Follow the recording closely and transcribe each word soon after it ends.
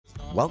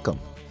Welcome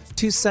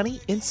to Sunny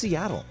in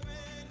Seattle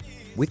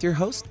with your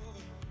host,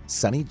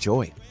 Sunny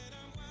Joy.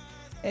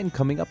 And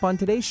coming up on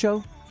today's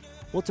show,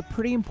 well, it's a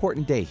pretty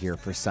important day here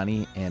for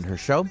Sunny and her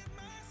show.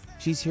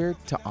 She's here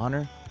to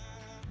honor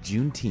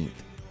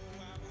Juneteenth.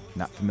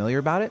 Not familiar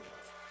about it?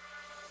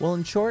 Well,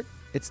 in short,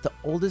 it's the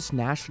oldest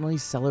nationally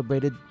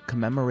celebrated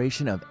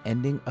commemoration of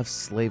ending of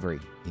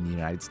slavery in the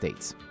United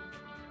States.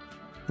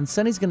 And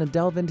Sunny's going to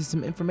delve into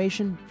some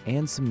information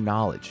and some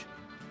knowledge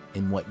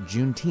in what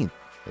Juneteenth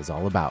is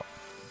all about.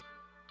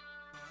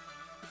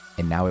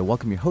 And now I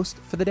welcome your host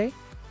for the day,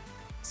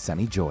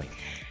 Sunny Joy.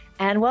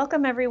 And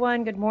welcome,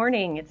 everyone. Good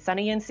morning. It's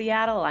Sunny in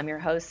Seattle. I'm your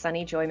host,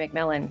 Sunny Joy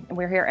McMillan. And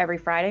we're here every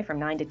Friday from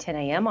 9 to 10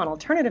 a.m. on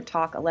Alternative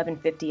Talk,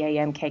 1150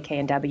 a.m.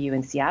 KKNW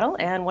in Seattle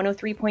and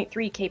 103.3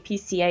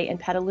 KPCA in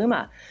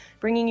Petaluma,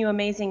 bringing you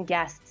amazing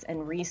guests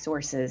and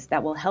resources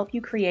that will help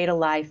you create a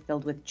life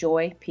filled with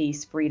joy,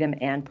 peace, freedom,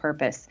 and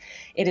purpose.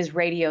 It is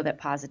radio that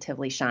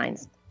positively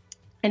shines.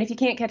 And if you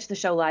can't catch the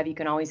show live, you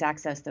can always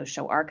access those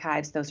show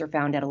archives. Those are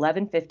found at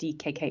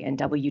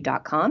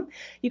 1150kknw.com.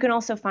 You can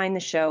also find the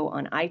show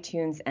on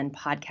iTunes and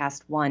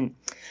Podcast One.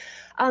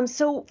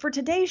 So for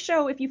today's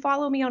show, if you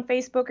follow me on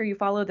Facebook or you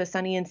follow the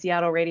Sunny in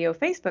Seattle Radio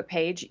Facebook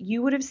page,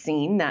 you would have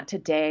seen that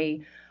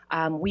today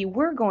we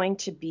were going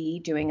to be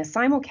doing a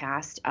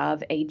simulcast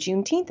of a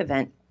Juneteenth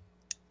event.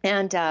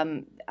 And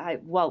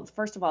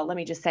first of all, let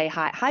me just say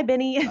hi. Hi,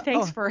 Benny.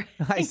 Thanks for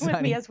being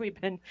with me as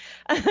we've been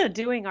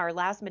doing our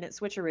last minute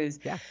switcheroos.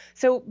 Yeah.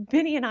 So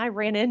Benny and I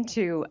ran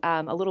into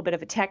a little bit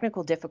of a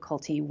technical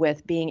difficulty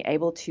with being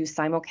able to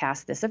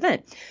simulcast this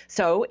event.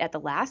 So at the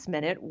last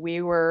minute,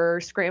 we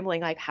were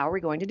scrambling like, how are we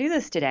going to do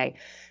this today?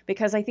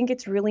 Because I think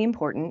it's really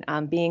important,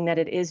 being that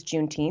it is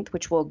Juneteenth,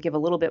 which we'll give a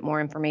little bit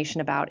more information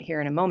about here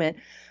in a moment.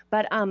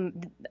 But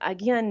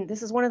again,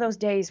 this is one of those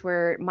days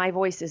where my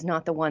voice is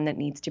not the one that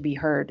needs to be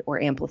heard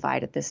or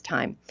amplified at this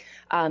time.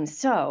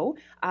 So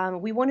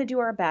we want to do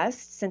our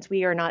best, since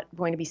we are not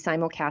going to be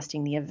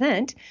simulcasting the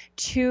event,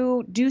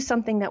 to do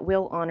something that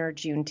will honor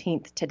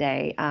Juneteenth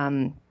today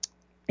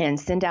and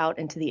send out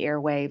into the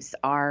airwaves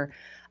our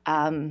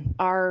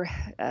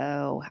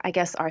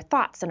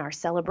thoughts and our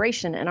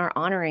celebration and our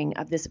honoring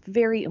of this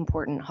very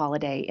important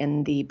holiday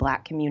in the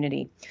Black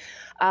community.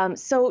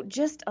 So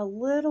just a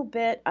little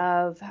bit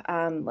of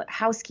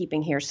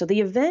housekeeping here. So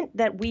the event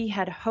that we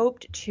had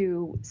hoped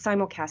to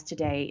simulcast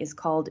today is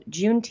called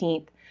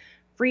Juneteenth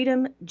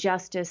Freedom,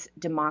 Justice,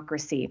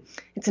 Democracy.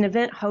 It's an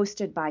event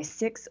hosted by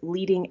 6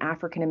 leading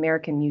African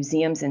American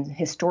museums and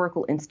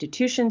historical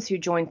institutions who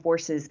join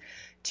forces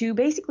to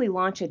basically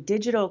launch a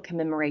digital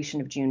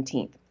commemoration of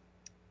Juneteenth,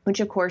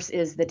 which of course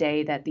is the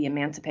day that the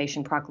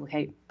Emancipation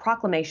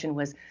Proclamation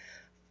was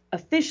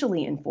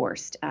officially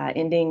enforced,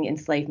 ending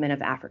enslavement of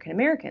African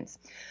Americans.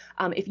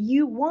 If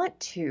you want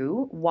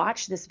to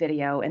watch this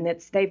video, and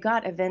they've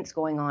got events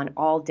going on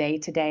all day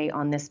today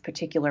on this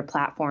particular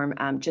platform,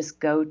 just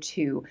go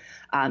to,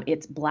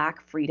 it's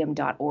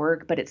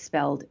blackfreedom.org, but it's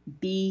spelled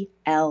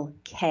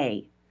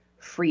BLK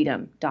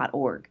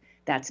freedom.org.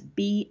 That's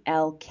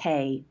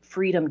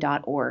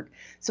blkfreedom.org.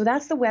 So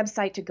that's the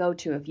website to go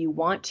to if you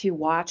want to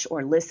watch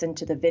or listen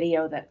to the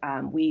video that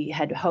we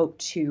had hoped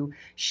to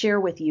share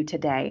with you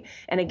today.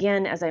 And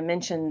again, as I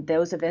mentioned,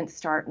 those events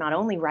start not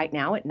only right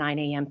now at 9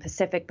 a.m.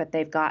 Pacific, but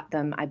they've got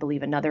them, I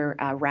believe, another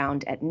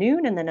round at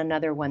noon and then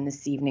another one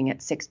this evening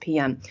at 6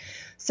 p.m.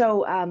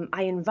 So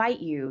I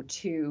invite you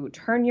to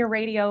turn your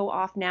radio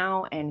off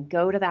now and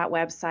go to that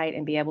website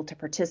and be able to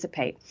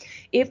participate.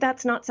 If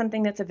that's not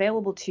something that's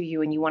available to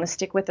you and you want to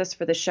stick with us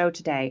for the show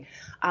today,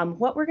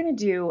 what we're going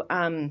to do,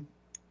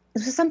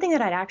 this was something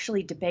that I'd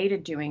actually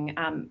debated doing,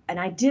 and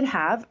I did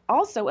have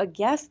also a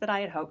guest that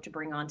I had hoped to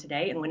bring on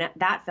today, and when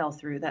that fell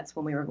through, that's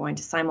when we were going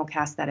to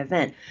simulcast that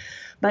event.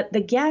 But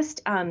the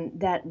guest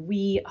that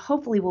we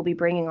hopefully will be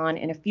bringing on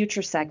in a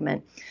future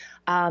segment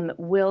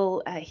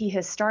he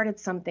has started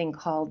something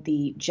called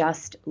the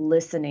Just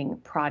Listening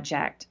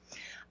Project.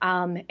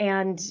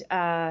 And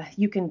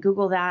you can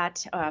Google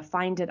that,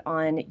 find it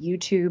on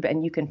YouTube,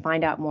 and you can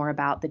find out more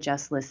about the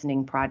Just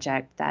Listening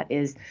Project that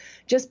is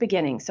just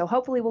beginning. So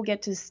hopefully we'll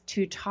get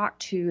to talk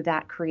to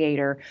that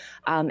creator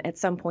at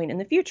some point in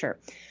the future.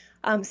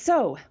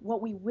 So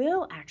what we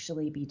will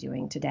actually be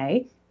doing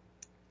today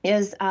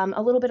is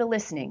a little bit of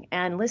listening,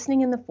 and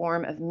listening in the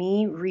form of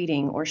me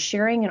reading or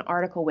sharing an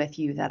article with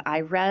you that I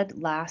read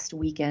last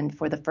weekend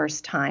for the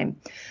first time.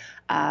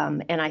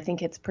 And I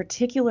think it's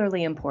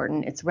particularly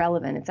important. It's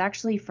relevant. It's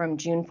actually from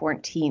June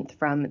 14th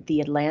from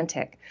The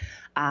Atlantic.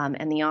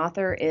 And the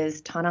author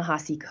is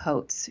Ta-Nehisi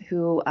Coates,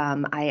 who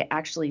I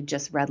actually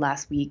just read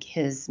last week,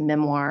 his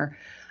memoir,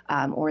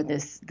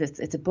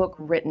 it's a book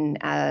written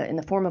in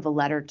the form of a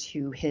letter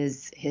to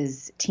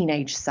his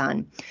teenage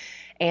son.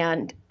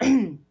 And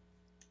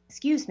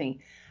excuse me.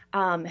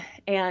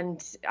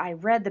 And I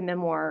read the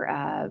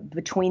memoir,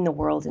 Between the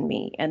World and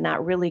Me, and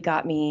that really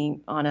got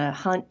me on a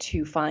hunt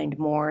to find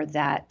more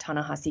that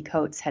Ta-Nehisi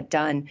Coates had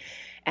done.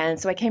 And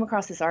so I came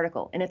across this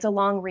article, and it's a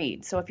long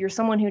read. So if you're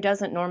someone who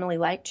doesn't normally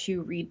like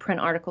to read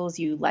print articles,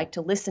 you like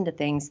to listen to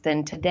things,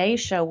 then today's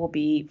show will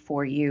be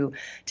for you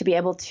to be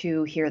able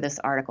to hear this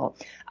article.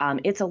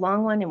 It's a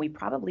long one, and we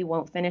probably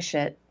won't finish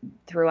it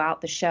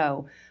throughout the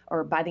show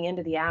or by the end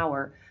of the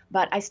hour.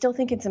 But I still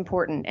think it's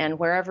important, and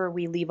wherever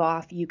we leave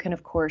off, you can,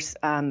 of course,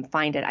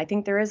 find it. I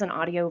think there is an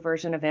audio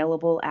version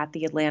available at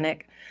The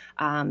Atlantic,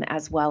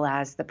 as well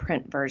as the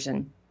print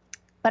version.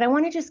 But I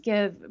want to just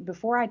give,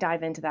 before I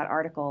dive into that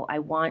article, I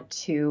want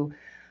to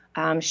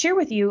share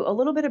with you a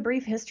little bit of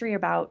brief history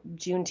about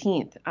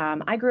Juneteenth.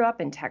 I grew up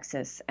in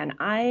Texas, and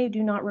I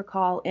do not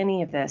recall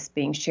any of this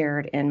being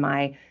shared in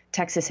my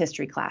Texas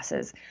history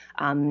classes,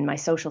 my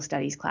social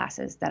studies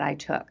classes that I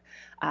took.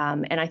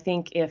 And I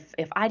think if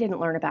I didn't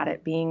learn about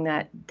it, being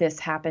that this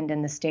happened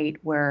in the state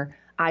where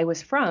I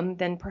was from,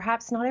 then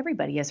perhaps not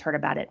everybody has heard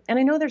about it. And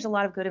I know there's a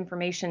lot of good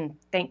information,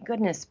 thank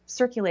goodness,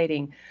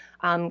 circulating,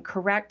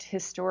 correct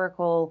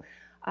historical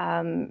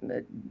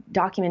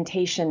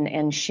documentation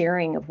and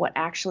sharing of what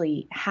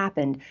actually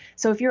happened.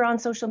 So if you're on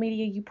social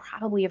media, you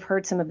probably have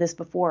heard some of this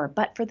before.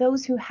 But for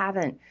those who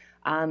haven't,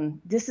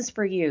 this is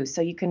for you,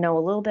 so you can know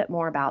a little bit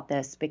more about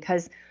this,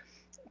 because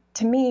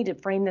to me, to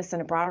frame this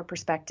in a broader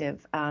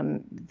perspective,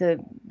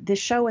 this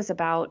show is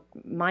about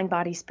mind,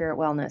 body, spirit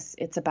wellness.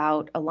 It's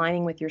about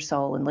aligning with your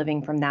soul and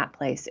living from that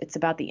place. It's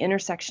about the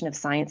intersection of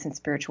science and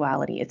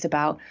spirituality. It's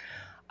about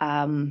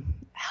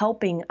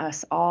helping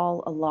us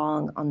all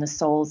along on the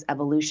soul's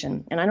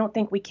evolution. And I don't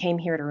think we came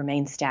here to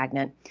remain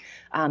stagnant.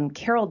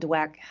 Carol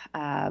Dweck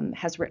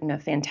has written a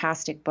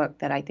fantastic book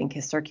that I think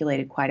has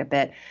circulated quite a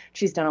bit.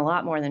 She's done a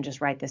lot more than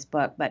just write this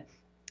book, but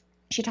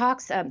she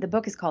talks, the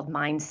book is called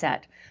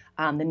Mindset,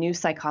 the New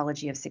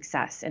Psychology of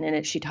Success. And in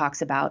it, she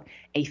talks about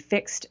a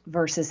fixed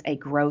versus a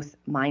growth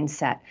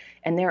mindset.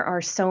 And there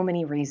are so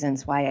many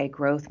reasons why a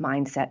growth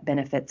mindset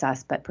benefits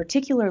us, but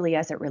particularly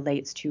as it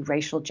relates to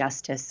racial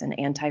justice and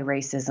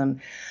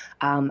anti-racism,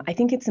 I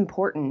think it's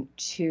important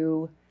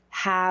to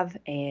have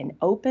an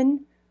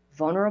open,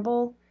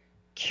 vulnerable,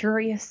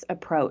 curious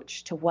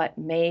approach to what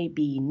may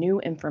be new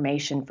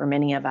information for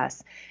many of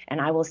us. And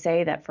I will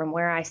say that from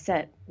where I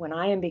sit, when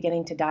I am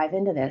beginning to dive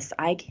into this,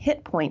 I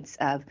hit points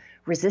of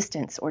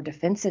resistance or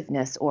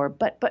defensiveness or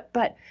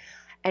but.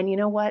 And you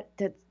know what?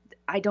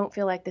 I don't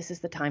feel like this is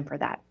the time for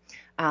that.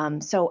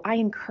 So I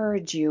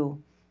encourage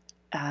you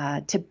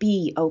to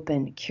be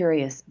open,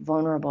 curious,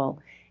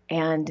 vulnerable,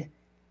 and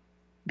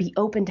be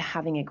open to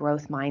having a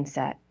growth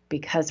mindset.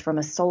 Because from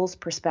a soul's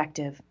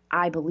perspective,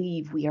 I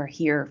believe we are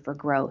here for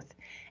growth.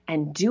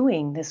 And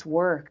doing this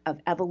work of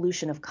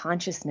evolution of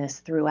consciousness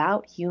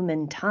throughout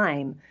human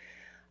time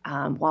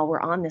while we're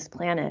on this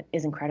planet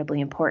is incredibly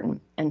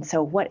important. And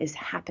so what is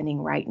happening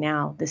right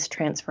now, this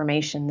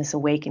transformation, this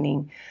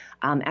awakening,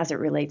 as it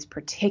relates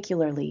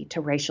particularly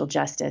to racial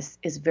justice,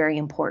 is very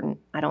important.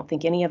 I don't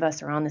think any of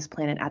us are on this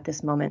planet at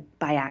this moment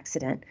by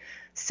accident.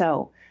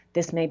 So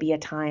this may be a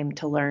time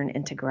to learn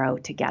and to grow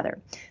together.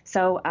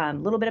 So a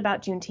little bit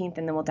about Juneteenth,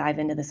 and then we'll dive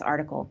into this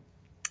article.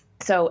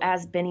 So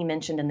as Benny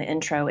mentioned in the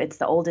intro, it's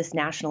the oldest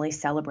nationally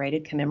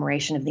celebrated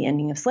commemoration of the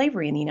ending of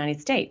slavery in the United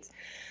States.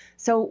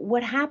 So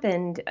what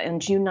happened on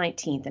June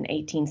 19th in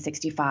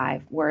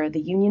 1865, where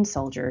the Union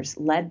soldiers,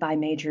 led by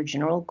Major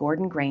General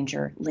Gordon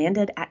Granger,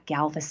 landed at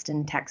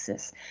Galveston,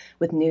 Texas,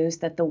 with news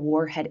that the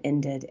war had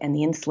ended and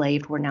the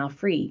enslaved were now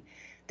free.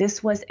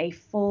 This was a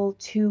full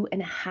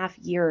 2.5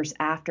 years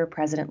after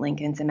President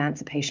Lincoln's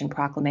Emancipation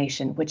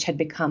Proclamation, which had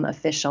become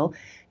official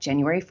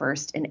January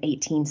 1st in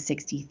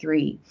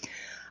 1863.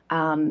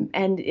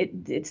 And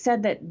it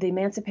said that the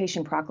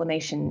Emancipation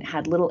Proclamation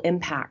had little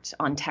impact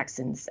on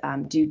Texans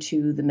due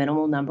to the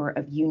minimal number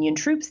of Union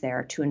troops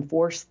there to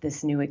enforce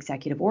this new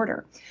executive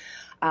order.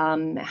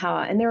 And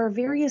there are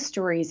various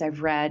stories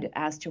I've read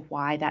as to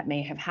why that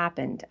may have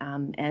happened.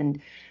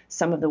 And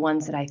some of the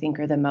ones that I think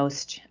are the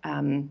most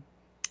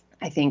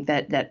I think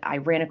that I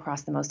ran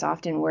across the most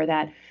often were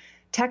that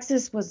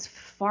Texas was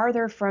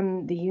farther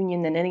from the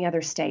Union than any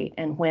other state.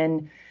 And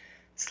when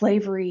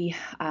slavery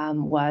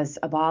was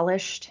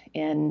abolished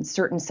in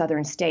certain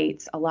southern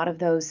states, a lot of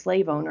those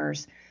slave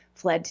owners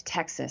fled to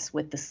Texas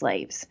with the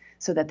slaves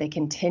so that they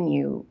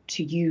continue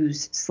to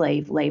use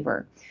slave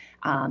labor.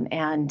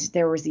 And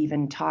there was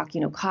even talk,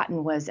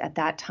 cotton was at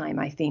that time,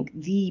 I think,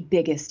 the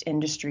biggest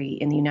industry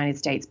in the United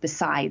States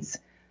besides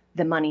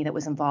the money that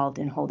was involved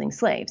in holding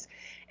slaves.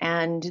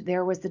 And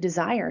there was the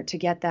desire to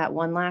get that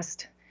one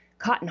last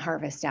cotton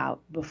harvest out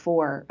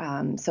before,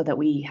 so that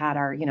we had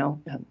our,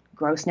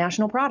 gross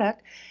national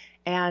product.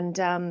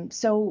 And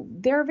so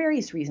there are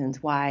various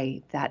reasons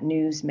why that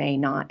news may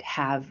not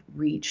have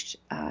reached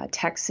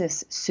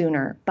Texas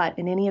sooner, but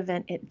in any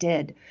event, it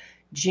did.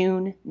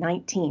 June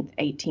 19th,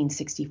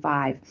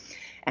 1865.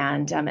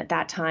 And at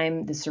that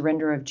time, the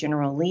surrender of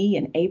General Lee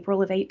in April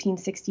of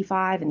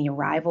 1865 and the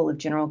arrival of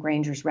General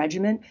Granger's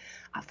regiment,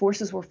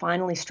 forces were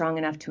finally strong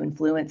enough to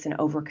influence and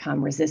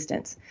overcome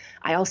resistance.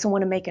 I also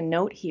want to make a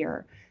note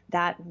here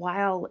that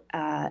while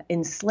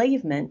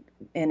enslavement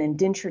and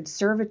indentured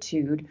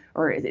servitude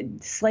or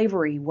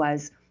slavery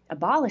was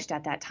abolished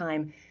at that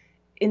time,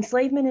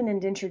 enslavement and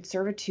indentured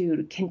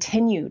servitude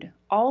continued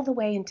all the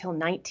way until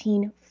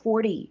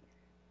 1940.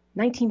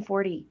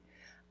 1940.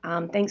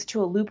 Thanks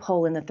to a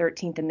loophole in the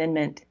 13th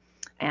Amendment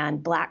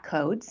and black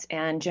codes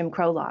and Jim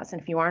Crow laws.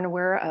 And if you aren't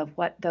aware of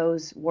what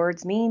those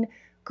words mean,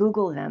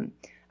 Google them.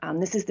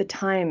 This is the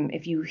time,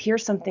 if you hear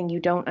something you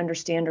don't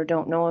understand or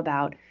don't know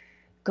about,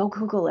 go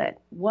Google it.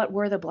 What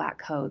were the black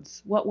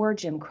codes? What were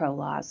Jim Crow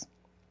laws?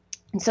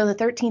 And so the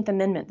 13th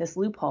Amendment, this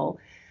loophole,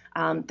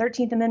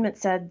 13th Amendment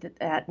said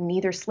that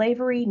neither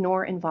slavery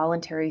nor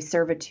involuntary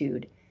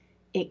servitude,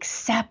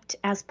 except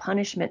as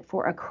punishment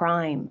for a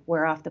crime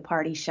whereof the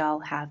party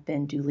shall have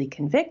been duly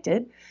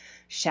convicted,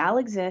 shall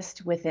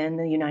exist within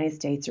the United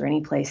States or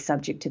any place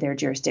subject to their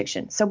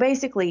jurisdiction. So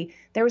basically,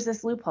 there was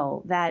this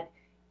loophole that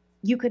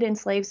you could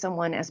enslave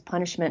someone as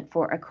punishment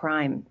for a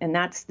crime, and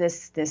that's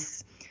this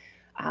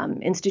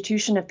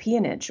institution of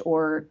peonage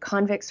or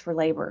convicts for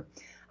labor.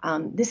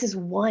 This is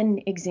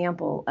one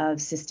example of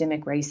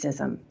systemic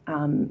racism.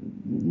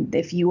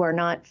 If you are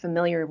not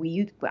familiar,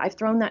 I've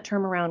thrown that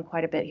term around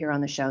quite a bit here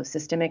on the show,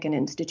 systemic and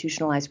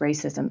institutionalized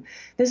racism.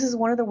 This is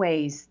one of the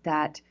ways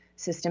that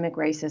systemic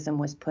racism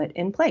was put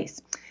in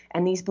place.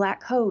 And these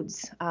black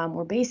codes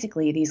were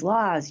basically these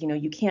laws,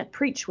 you can't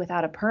preach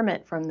without a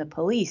permit from the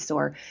police,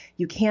 or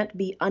you can't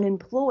be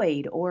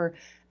unemployed, or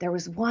there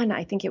was one,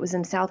 I think it was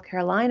in South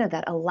Carolina,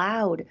 that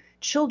allowed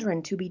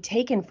children to be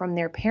taken from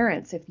their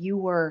parents if you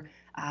were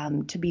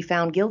to be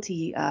found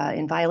guilty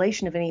in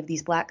violation of any of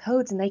these black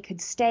codes, and they could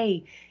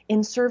stay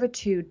in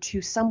servitude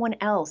to someone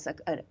else,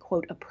 a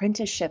quote,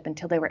 apprenticeship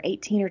until they were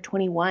 18 or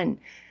 21.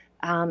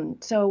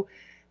 So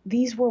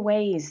these were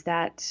ways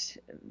that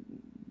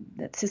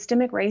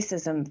systemic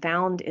racism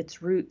found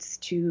its roots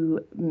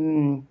to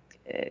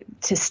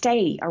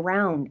stay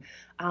around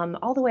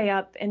all the way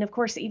up, and of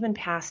course, even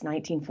past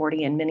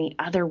 1940 in many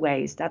other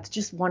ways. That's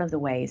just one of the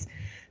ways.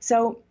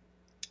 So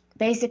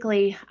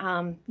basically,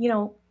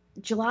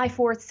 July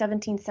 4th,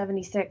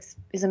 1776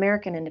 is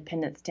American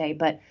Independence Day,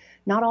 but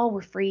not all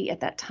were free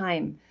at that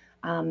time.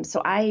 So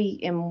I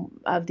am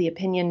of the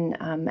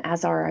opinion,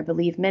 as are, I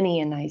believe, many,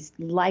 and I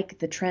like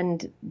the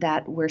trend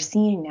that we're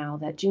seeing now,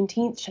 that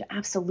Juneteenth should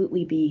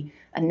absolutely be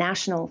a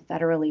national,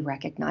 federally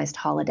recognized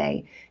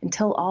holiday.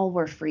 Until all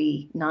were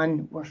free,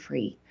 none were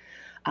free.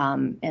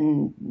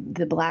 And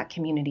the Black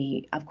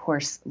community, of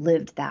course,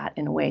 lived that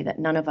in a way that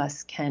none of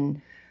us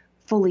can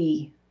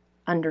fully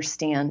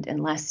understand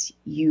unless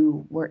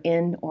you were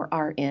in or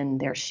are in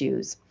their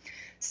shoes.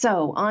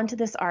 So on to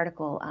this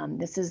article.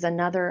 This is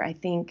another, I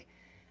think,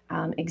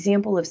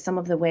 example of some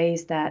of the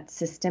ways that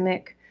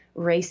systemic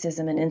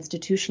racism and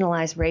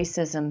institutionalized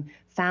racism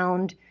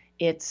found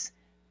its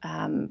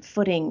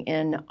footing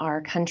in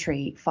our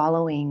country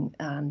following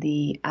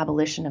the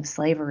abolition of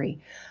slavery.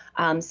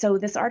 So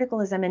this article,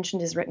 as I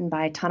mentioned, is written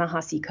by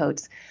Ta-Nehisi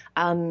Coates.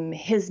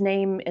 His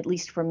name, at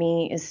least for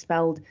me, is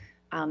spelled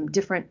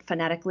different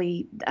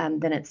phonetically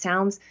than it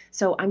sounds.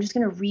 So I'm just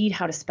going to read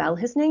how to spell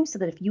his name so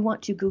that if you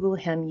want to Google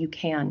him, you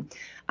can.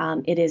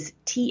 It is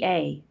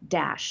T-A-N-E-H-I-S-I.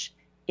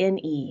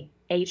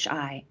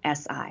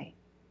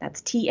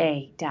 That's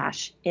T-A-N-E-H-I-S-I,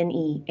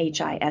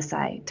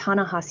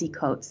 Ta-Nehisi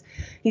Coates.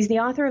 He's the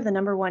author of the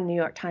 #1 New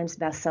York Times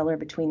bestseller,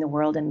 Between the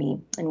World and Me,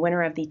 and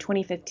winner of the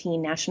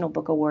 2015 National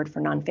Book Award for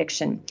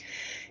Nonfiction.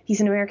 He's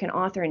an American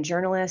author and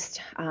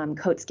journalist.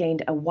 Coates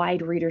gained a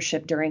wide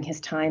readership during his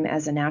time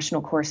as a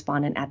national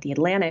correspondent at The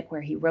Atlantic,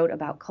 where he wrote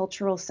about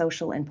cultural,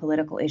 social, and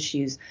political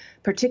issues,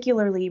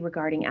 particularly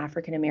regarding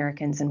African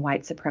Americans and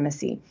white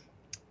supremacy.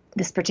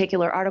 This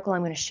particular article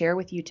I'm going to share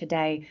with you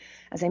today,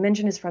 as I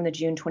mentioned, is from the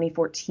June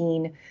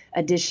 2014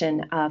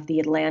 edition of The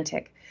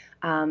Atlantic.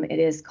 It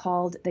is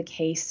called The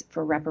Case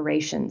for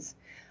Reparations.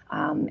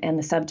 And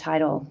the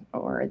subtitle,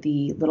 or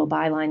the little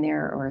byline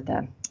there, or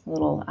the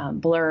little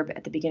blurb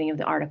at the beginning of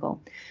the article: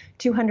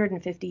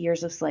 250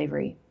 years of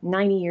slavery,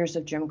 90 years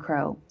of Jim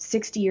Crow,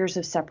 60 years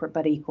of separate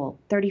but equal,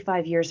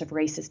 35 years of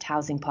racist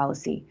housing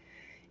policy.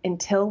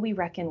 Until we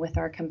reckon with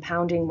our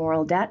compounding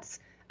moral debts,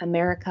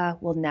 America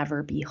will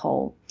never be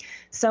whole.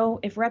 So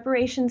if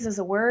reparations is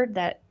a word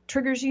that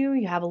triggers you,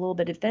 you have a little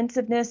bit of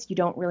defensiveness, you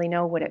don't really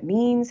know what it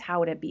means, how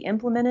would it be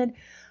implemented,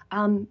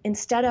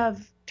 instead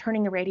of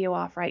turning the radio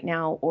off right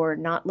now or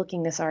not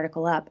looking this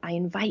article up, I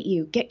invite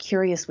you, get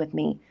curious with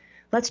me.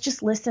 Let's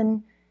just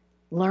listen,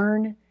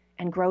 learn,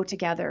 and grow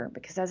together.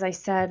 Because as I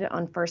said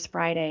on First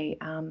Friday,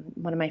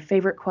 one of my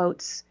favorite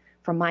quotes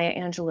from Maya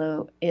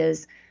Angelou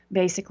is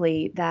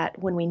basically that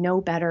when we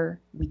know better,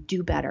 we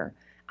do better.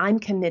 I'm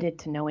committed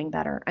to knowing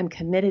better. I'm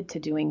committed to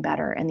doing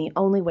better. And the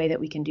only way that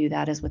we can do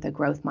that is with a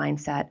growth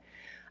mindset.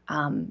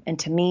 And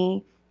to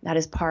me, that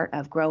is part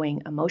of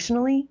growing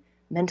emotionally,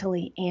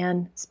 mentally,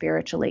 and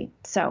spiritually.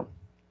 So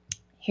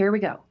here we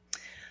go.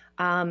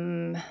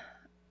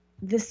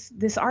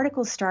 this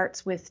article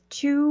starts with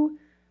two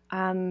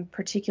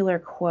particular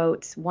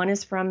quotes. One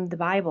is from the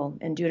Bible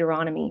in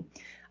Deuteronomy,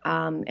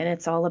 and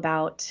it's all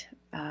about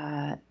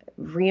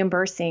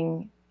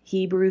reimbursing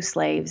Hebrew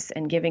slaves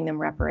and giving them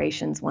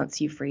reparations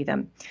once you free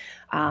them.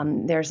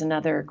 There's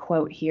another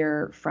quote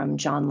here from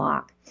John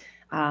Locke.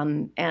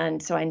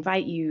 And so I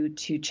invite you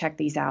to check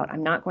these out.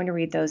 I'm not going to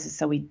read those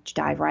so we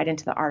dive right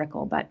into the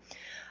article, but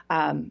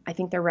I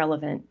think they're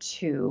relevant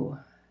to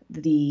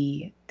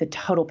the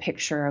total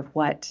picture of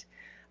what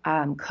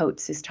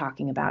Coates is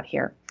talking about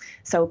here.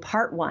 So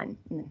part one,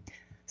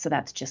 so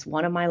that's just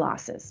one of my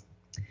losses.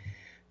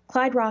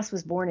 Clyde Ross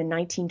was born in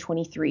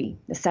 1923,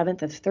 the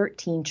seventh of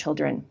 13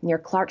 children, near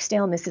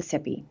Clarksdale,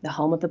 Mississippi, the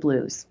home of the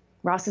blues.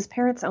 Ross's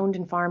parents owned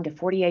and farmed a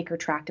 40-acre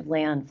tract of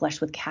land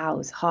flushed with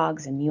cows,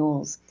 hogs, and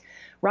mules.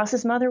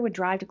 Ross's mother would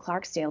drive to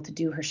Clarksdale to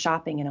do her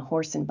shopping in a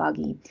horse and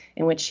buggy,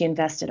 in which she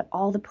invested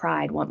all the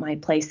pride one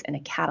might place in a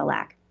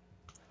Cadillac.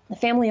 The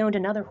family owned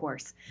another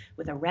horse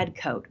with a red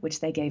coat, which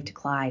they gave to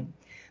Clyde.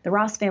 The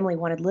Ross family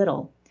wanted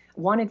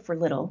for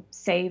little,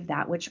 save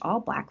that which all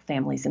Black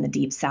families in the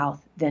Deep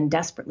South then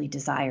desperately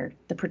desired,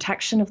 the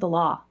protection of the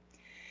law.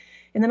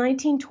 In the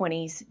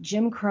 1920s,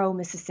 Jim Crow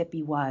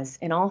Mississippi was,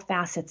 in all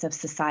facets of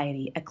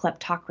society, a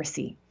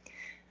kleptocracy.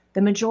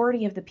 The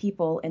majority of the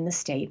people in the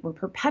state were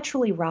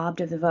perpetually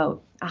robbed of the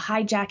vote, a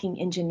hijacking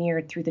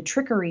engineered through the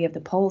trickery of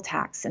the poll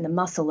tax and the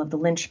muscle of the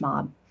lynch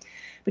mob.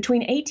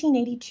 Between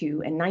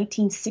 1882 and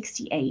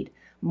 1968,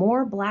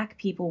 more Black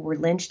people were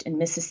lynched in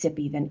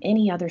Mississippi than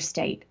any other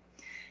state.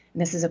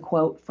 And this is a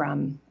quote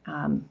from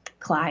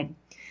Clyde.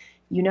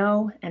 You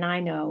know, and I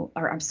know,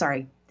 or I'm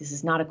sorry, this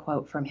is not a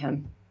quote from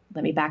him.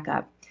 Let me back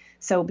up.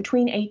 So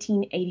between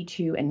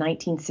 1882 and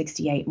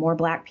 1968, more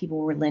Black people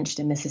were lynched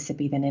in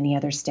Mississippi than any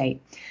other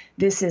state.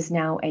 This is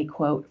now a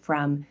quote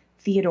from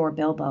Theodore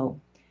Bilbo,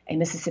 a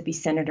Mississippi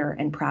senator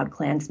and proud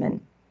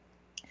Klansman.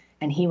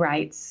 And he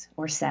writes,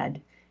 or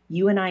said,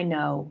 "You and I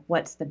know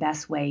what's the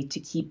best way to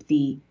keep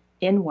the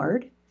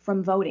N-word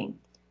from voting.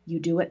 You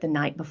do it the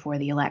night before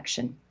the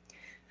election."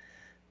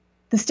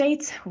 The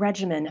state's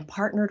regimen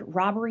partnered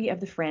robbery of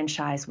the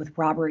franchise with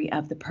robbery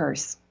of the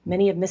purse.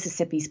 Many of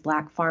Mississippi's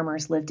Black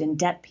farmers lived in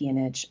debt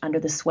peonage under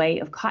the sway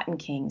of cotton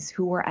kings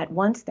who were at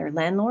once their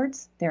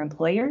landlords, their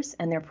employers,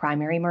 and their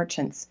primary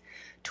merchants.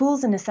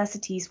 Tools and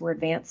necessities were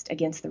advanced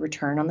against the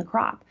return on the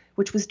crop,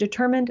 which was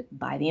determined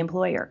by the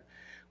employer.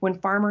 When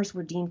farmers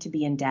were deemed to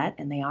be in debt,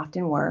 and they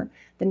often were,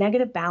 the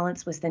negative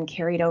balance was then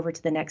carried over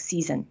to the next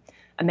season.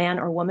 A man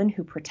or woman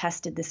who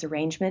protested this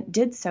arrangement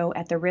did so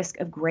at the risk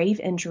of grave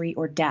injury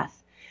or death.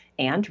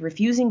 And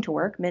refusing to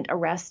work meant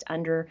arrest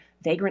under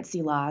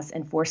vagrancy laws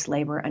and forced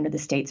labor under the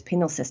state's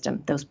penal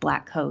system, those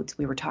Black codes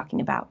we were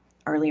talking about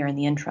earlier in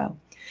the intro.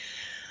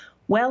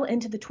 Well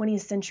into the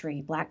 20th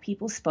century, Black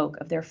people spoke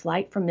of their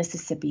flight from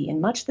Mississippi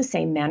in much the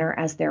same manner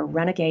as their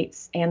renegade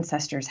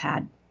ancestors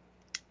had.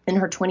 In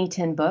her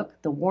 2010 book,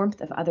 The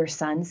Warmth of Other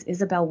Suns,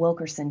 Isabel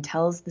Wilkerson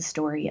tells the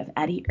story of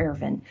Eddie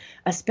Irvin,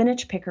 a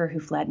spinach picker who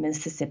fled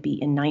Mississippi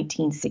in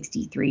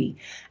 1963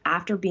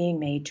 after being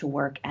made to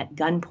work at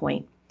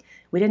gunpoint.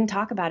 "We didn't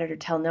talk about it or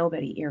tell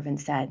nobody," Irvin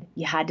said.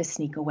 "You had to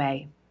sneak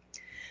away."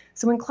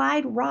 So when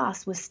Clyde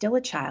Ross was still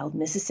a child,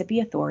 Mississippi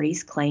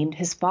authorities claimed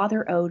his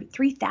father owed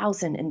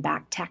 $3,000 in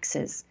back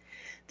taxes.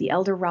 The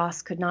elder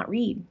Ross could not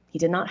read. He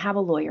did not have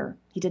a lawyer.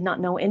 He did not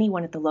know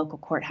anyone at the local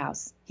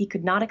courthouse. He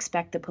could not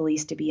expect the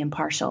police to be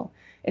impartial.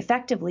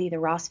 Effectively, the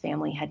Ross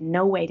family had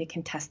no way to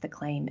contest the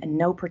claim and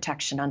no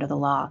protection under the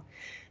law.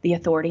 The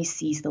authorities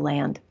seized the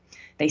land.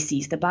 They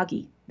seized the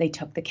buggy. They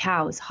took the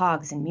cows,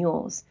 hogs, and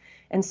mules.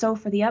 And so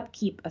for the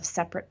upkeep of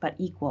separate but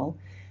equal,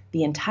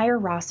 the entire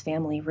Ross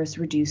family was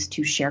reduced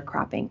to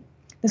sharecropping.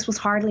 This was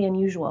hardly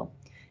unusual.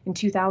 In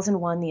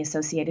 2001, the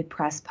Associated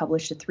Press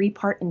published a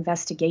 3-part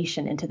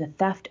investigation into the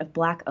theft of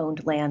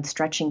Black-owned land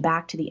stretching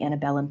back to the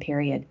antebellum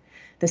period.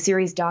 The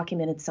series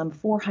documented some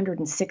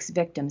 406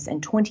 victims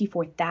and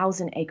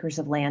 24,000 acres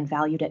of land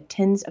valued at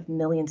tens of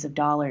millions of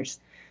dollars.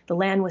 The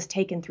land was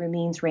taken through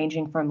means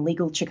ranging from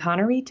legal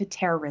chicanery to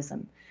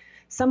terrorism.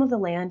 Some of the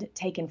land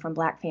taken from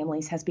Black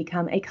families has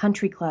become a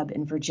country club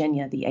in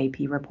Virginia, the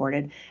AP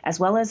reported, as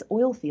well as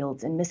oil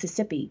fields in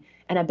Mississippi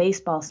and a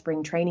baseball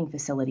spring training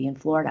facility in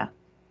Florida.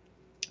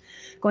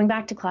 Going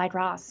back to Clyde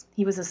Ross,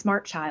 he was a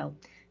smart child.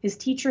 His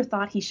teacher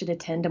thought he should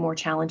attend a more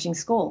challenging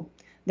school.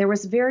 There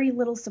was very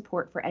little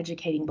support for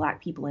educating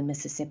Black people in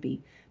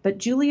Mississippi, but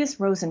Julius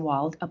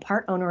Rosenwald, a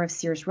part owner of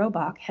Sears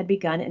Roebuck, had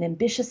begun an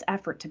ambitious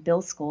effort to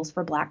build schools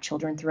for Black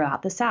children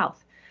throughout the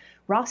South.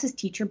 Ross's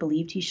teacher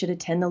believed he should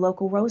attend the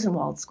local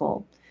Rosenwald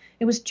school.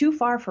 It was too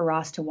far for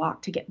Ross to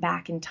walk to get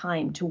back in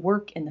time to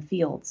work in the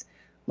fields.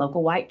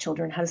 Local white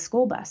children had a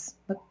school bus,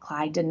 but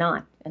Clyde did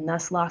not, and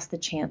thus lost the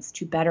chance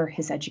to better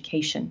his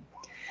education.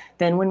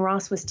 Then when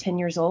Ross was 10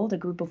 years old, a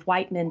group of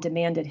white men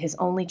demanded his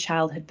only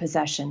childhood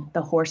possession,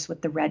 the horse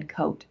with the red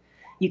coat.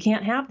 "You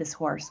can't have this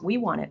horse. We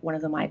want it," one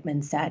of the white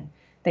men said.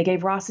 They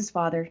gave Ross's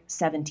father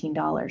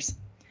 $17.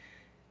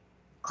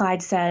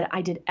 Clyde said,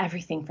 "I did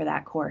everything for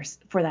that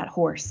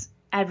horse,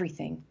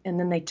 everything. And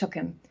then they took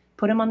him,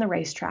 put him on the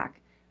racetrack.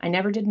 I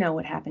never did know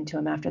what happened to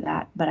him after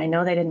that, but I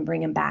know they didn't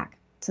bring him back.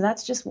 So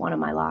that's just one of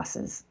my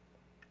losses.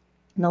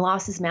 And the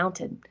losses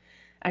mounted.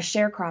 As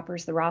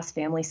sharecroppers, the Ross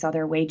family saw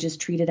their wages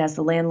treated as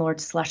the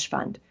landlord's slush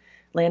fund.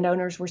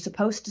 Landowners were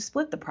supposed to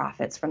split the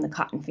profits from the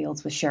cotton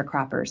fields with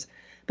sharecroppers,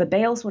 but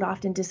bales would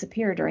often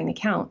disappear during the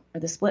count, or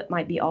the split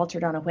might be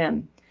altered on a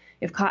whim.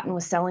 If cotton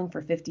was selling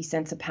for 50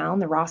 cents a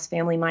pound, the Ross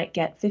family might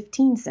get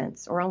 15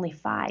 cents or only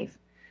 5.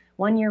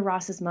 One year,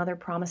 Ross's mother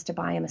promised to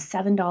buy him a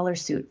 $7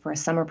 suit for a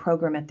summer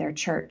program at their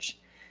church.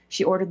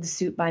 She ordered the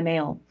suit by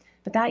mail,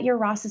 but that year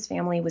Ross's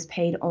family was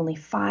paid only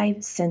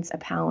 5 cents a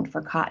pound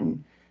for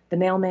cotton. The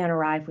mailman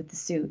arrived with the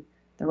suit.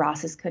 The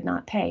Rosses could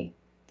not pay.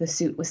 The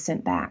suit was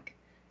sent back.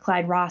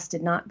 Clyde Ross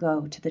did not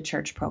go to the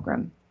church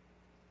program.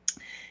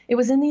 It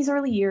was in these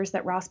early years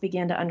that Ross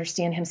began to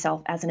understand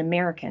himself as an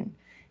American.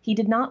 He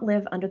did not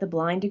live under the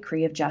blind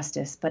decree of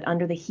justice, but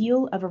under the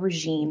heel of a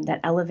regime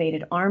that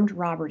elevated armed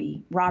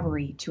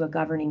robbery to a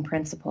governing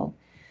principle.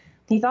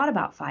 He thought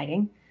about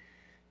fighting.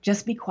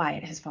 Just be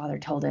quiet, his father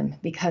told him,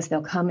 because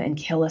they'll come and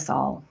kill us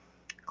all.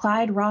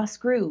 Clyde Ross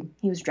grew.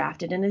 He was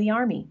drafted into the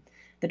Army.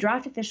 The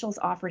draft officials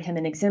offered him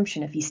an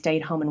exemption if he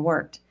stayed home and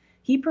worked.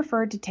 He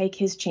preferred to take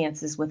his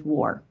chances with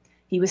war.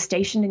 He was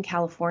stationed in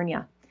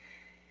California.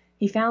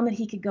 He found that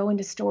he could go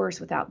into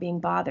stores without being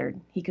bothered.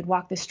 He could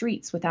walk the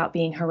streets without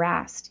being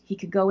harassed. He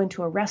could go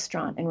into a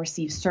restaurant and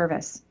receive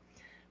service.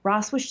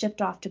 Ross was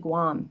shipped off to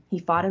Guam. He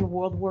fought in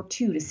World War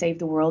II to save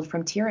the world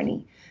from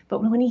tyranny. But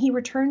when he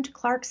returned to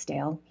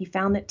Clarksdale, he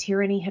found that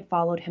tyranny had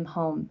followed him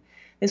home.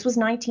 This was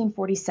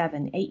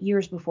 1947, 8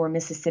 years before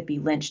Mississippi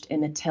lynched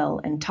Emmett Till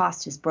and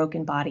tossed his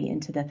broken body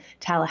into the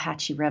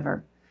Tallahatchie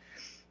River.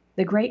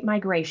 The Great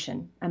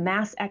Migration, a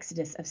mass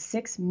exodus of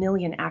 6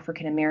 million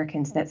African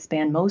Americans that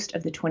spanned most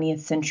of the 20th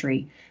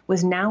century,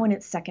 was now in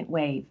its second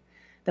wave.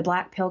 The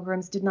Black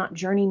Pilgrims did not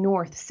journey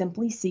north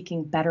simply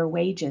seeking better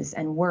wages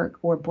and work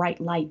or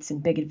bright lights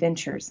and big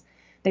adventures.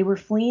 They were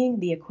fleeing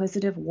the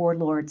acquisitive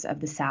warlords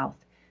of the South.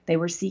 They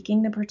were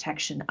seeking the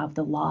protection of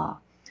the law.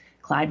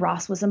 Clyde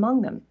Ross was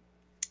among them.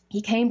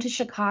 He came to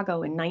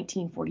Chicago in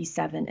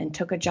 1947 and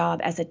took a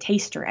job as a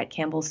taster at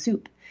Campbell's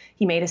Soup.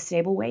 He made a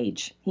stable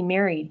wage. He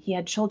married. He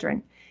had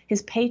children.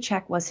 His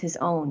paycheck was his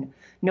own.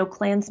 No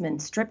Klansman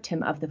stripped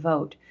him of the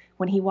vote.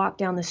 When he walked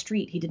down the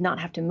street, he did not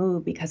have to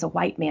move because a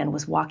white man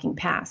was walking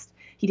past.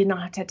 He did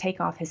not have to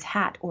take off his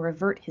hat or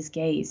avert his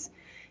gaze.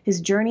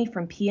 His journey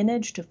from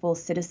peonage to full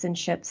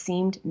citizenship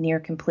seemed near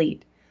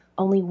complete.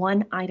 Only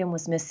one item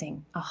was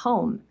missing, a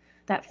home,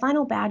 that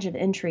final badge of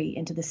entry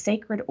into the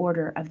sacred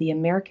order of the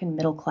American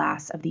middle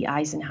class of the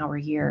Eisenhower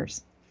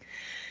years.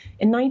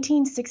 In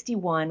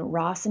 1961,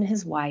 Ross and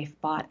his wife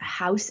bought a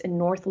house in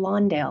North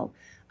Lawndale,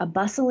 a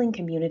bustling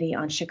community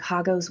on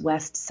Chicago's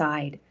west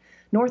side.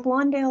 North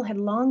Lawndale had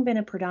long been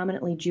a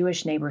predominantly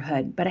Jewish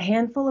neighborhood, but a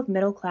handful of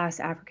middle-class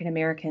African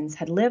Americans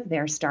had lived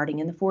there starting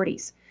in the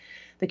 40s.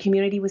 The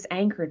community was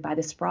anchored by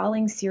the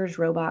sprawling Sears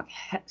Roebuck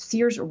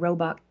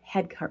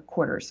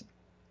headquarters.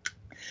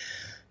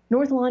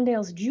 North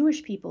Lawndale's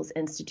Jewish People's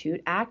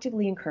Institute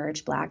actively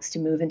encouraged Blacks to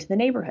move into the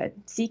neighborhood,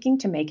 seeking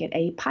to make it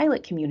a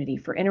pilot community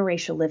for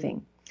interracial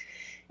living.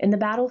 In the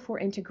battle for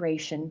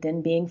integration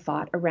then being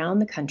fought around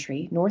the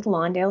country, North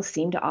Lawndale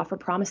seemed to offer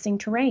promising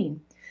terrain.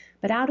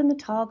 But out in the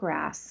tall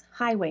grass,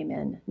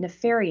 highwaymen,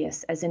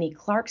 nefarious as any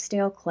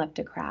Clarksdale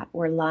kleptocrat,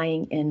 were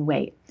lying in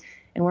wait.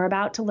 And we're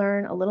about to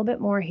learn a little bit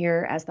more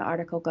here as the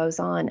article goes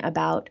on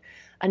about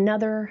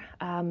another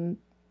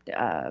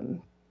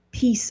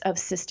piece of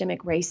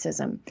systemic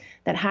racism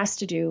that has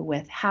to do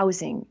with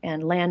housing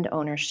and land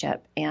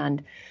ownership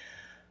and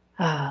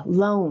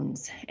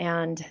loans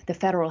and the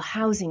federal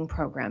housing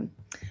program.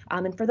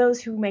 And for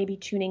those who may be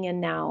tuning in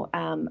now,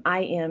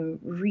 I am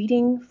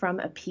reading from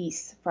a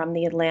piece from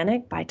The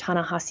Atlantic by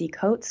Ta-Nehisi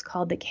Coates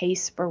called The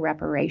Case for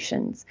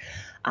Reparations.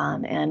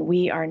 And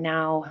we are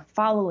now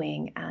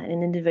following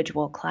an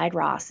individual, Clyde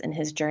Ross, in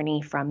his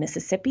journey from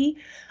Mississippi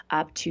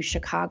up to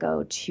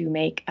Chicago to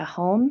make a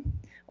home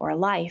or a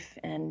life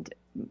and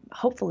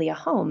hopefully a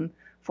home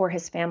for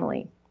his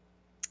family.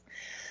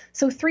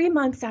 So 3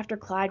 months after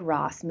Clyde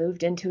Ross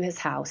moved into his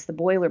house, the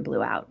boiler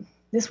blew out.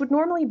 This would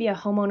normally be a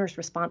homeowner's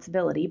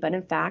responsibility, but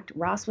in fact,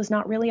 Ross was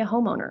not really a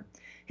homeowner.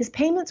 His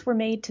payments were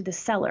made to the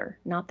seller,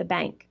 not the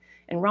bank,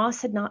 and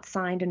Ross had not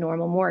signed a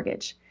normal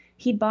mortgage.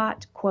 He'd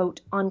bought,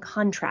 quote, on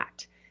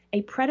contract,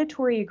 a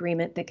predatory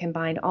agreement that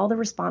combined all the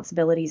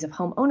responsibilities of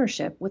home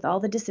ownership with all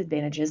the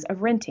disadvantages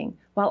of renting,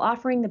 while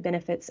offering the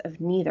benefits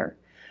of neither.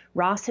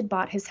 Ross had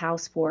bought his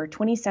house for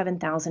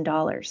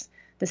 $27,000.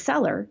 The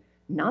seller,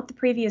 not the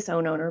previous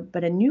owner,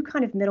 but a new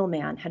kind of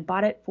middleman, had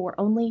bought it for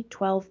only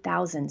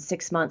 $12,000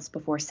 6 months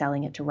before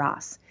selling it to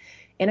Ross.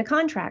 In a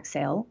contract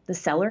sale, the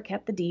seller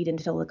kept the deed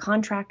until the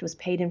contract was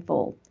paid in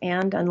full,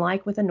 and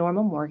unlike with a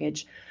normal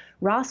mortgage,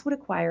 Ross would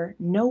acquire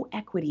no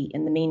equity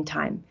in the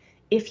meantime.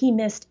 If he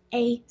missed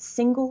a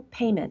single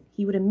payment,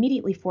 he would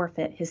immediately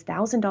forfeit his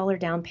 $1,000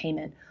 down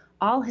payment,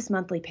 all his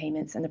monthly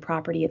payments, and the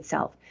property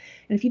itself.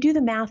 And if you do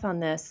the math on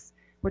this,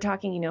 we're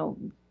talking,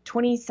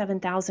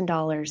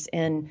 $27,000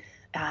 in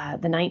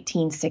the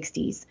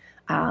 1960s.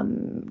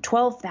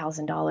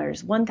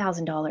 $12,000,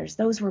 $1,000.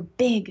 Those were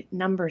big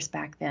numbers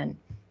back then.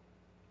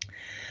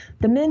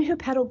 The men who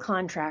peddled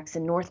contracts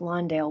in North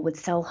Lawndale would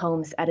sell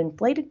homes at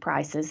inflated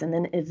prices and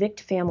then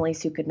evict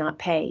families who could not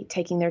pay,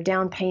 taking their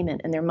down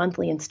payment and their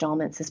monthly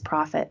installments as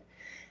profit.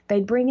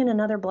 They'd bring in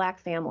another black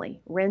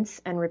family,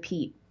 rinse and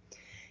repeat.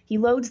 He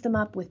loads them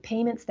up with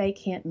payments they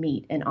can't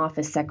meet, an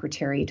office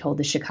secretary told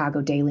the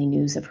Chicago Daily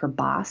News of her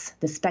boss,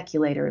 the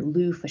speculator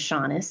Lou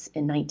Fashanis,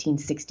 in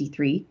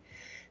 1963.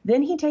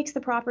 Then he takes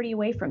the property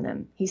away from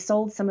them. He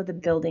sold some of the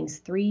buildings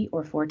 3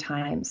 or 4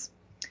 times.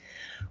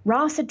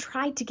 Ross had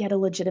tried to get a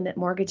legitimate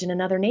mortgage in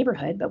another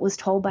neighborhood, but was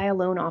told by a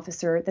loan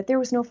officer that there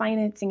was no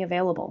financing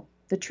available.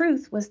 The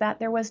truth was that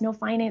there was no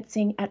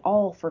financing at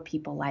all for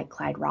people like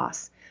Clyde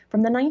Ross.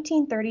 From the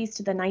 1930s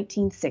to the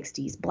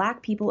 1960s,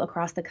 Black people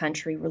across the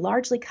country were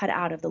largely cut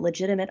out of the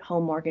legitimate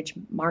home mortgage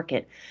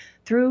market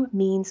through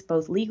means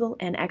both legal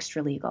and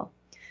extra-legal.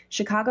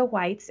 Chicago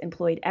whites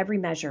employed every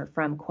measure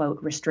from,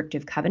 quote,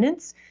 restrictive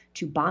covenants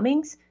to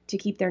bombings to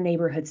keep their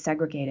neighborhoods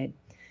segregated.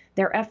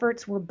 Their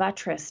efforts were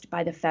buttressed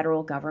by the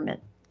federal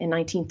government. In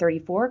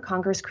 1934,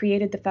 Congress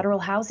created the Federal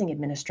Housing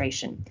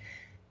Administration,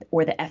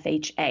 or the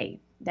FHA.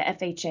 The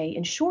FHA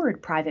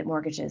insured private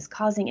mortgages,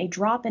 causing a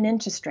drop in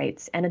interest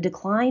rates and a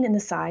decline in the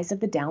size of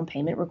the down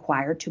payment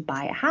required to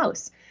buy a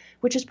house,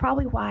 which is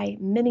probably why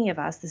many of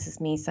us, this is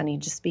me, Sunny,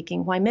 just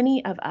speaking, why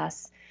many of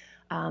us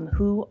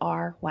who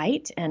are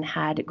white and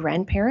had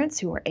grandparents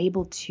who were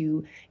able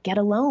to get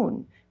a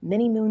loan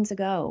many moons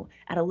ago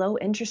at a low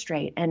interest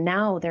rate, and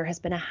now there has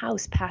been a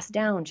house passed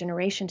down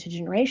generation to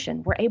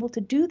generation. We're able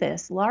to do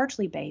this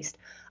largely based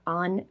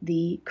on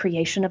the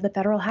creation of the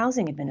Federal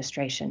Housing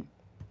Administration.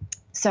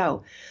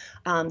 So,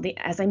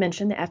 as I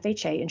mentioned, the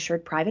FHA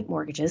insured private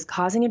mortgages,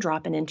 causing a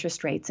drop in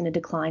interest rates and a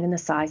decline in the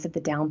size of the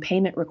down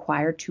payment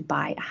required to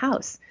buy a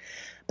house.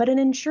 But an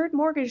insured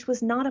mortgage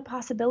was not a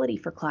possibility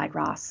for Clyde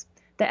Ross.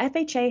 The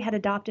FHA had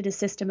adopted a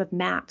system of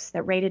maps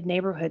that rated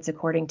neighborhoods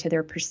according to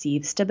their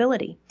perceived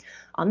stability.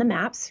 On the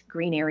maps,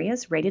 green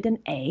areas rated an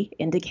A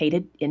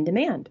indicated in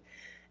demand.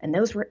 And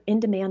those were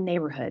in-demand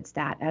neighborhoods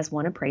that, as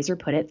one appraiser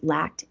put it,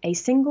 lacked a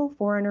single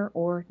foreigner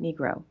or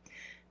Negro.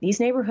 These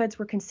neighborhoods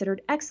were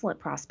considered excellent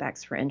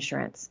prospects for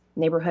insurance.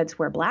 Neighborhoods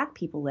where Black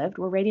people lived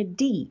were rated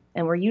D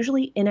and were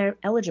usually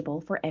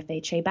ineligible for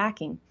FHA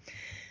backing.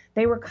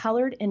 They were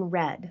colored in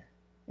red.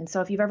 And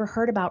so if you've ever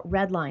heard about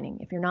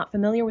redlining, if you're not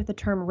familiar with the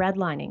term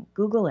redlining,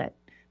 Google it.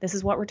 This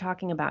is what we're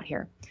talking about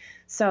here.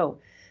 So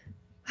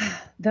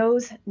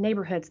those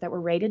neighborhoods that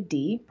were rated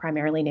D,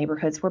 primarily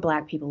neighborhoods where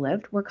Black people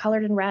lived, were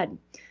colored in red.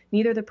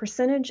 Neither the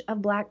percentage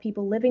of Black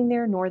people living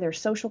there nor their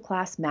social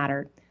class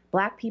mattered.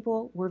 Black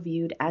people were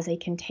viewed as a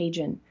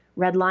contagion.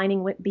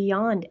 Redlining went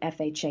beyond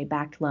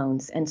FHA-backed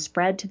loans and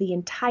spread to the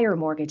entire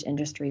mortgage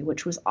industry,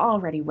 which was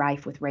already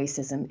rife with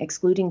racism,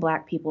 excluding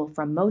Black people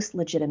from most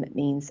legitimate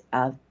means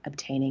of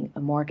obtaining a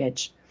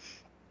mortgage.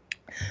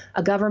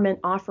 A government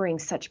offering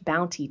such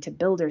bounty to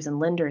builders and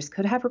lenders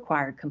could have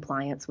required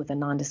compliance with a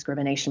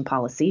non-discrimination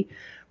policy,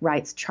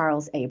 writes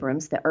Charles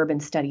Abrams, the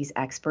urban studies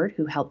expert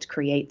who helped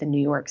create the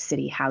New York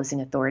City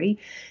Housing Authority.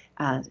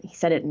 He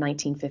said it in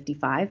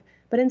 1955.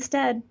 But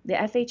instead, the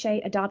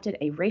FHA adopted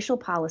a racial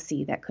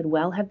policy that could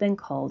well have been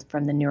culled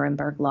from the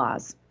Nuremberg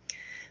laws.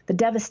 The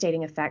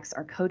devastating effects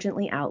are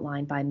cogently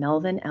outlined by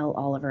Melvin L.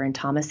 Oliver and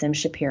Thomas M.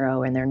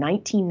 Shapiro in their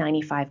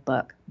 1995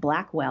 book,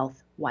 Black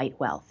Wealth, White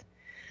Wealth.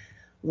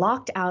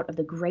 Locked out of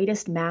the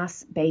greatest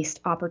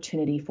mass-based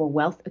opportunity for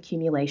wealth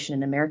accumulation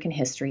in American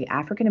history,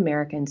 African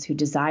Americans who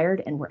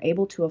desired and were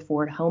able to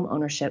afford home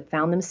ownership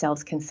found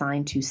themselves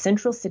consigned to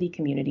central city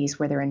communities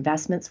where their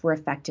investments were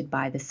affected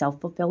by the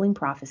self-fulfilling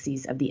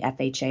prophecies of the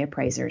FHA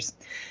appraisers.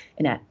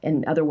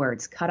 In other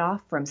words, cut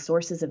off from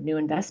sources of new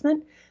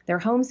investment, their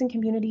homes and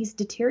communities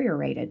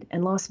deteriorated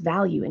and lost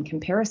value in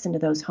comparison to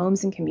those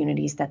homes and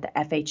communities that the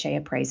FHA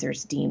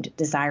appraisers deemed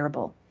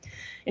desirable.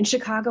 In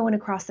Chicago and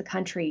across the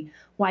country,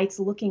 whites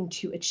looking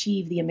to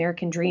achieve the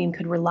American dream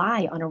could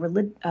rely on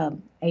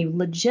a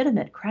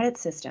legitimate credit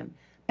system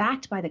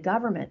backed by the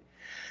government.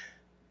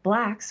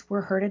 Blacks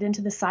were herded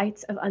into the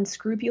sights of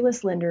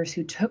unscrupulous lenders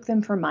who took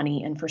them for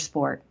money and for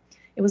sport.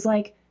 It was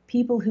like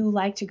people who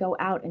like to go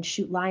out and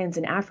shoot lions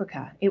in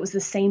Africa. It was the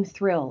same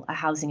thrill, a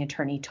housing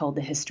attorney told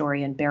the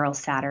historian Beryl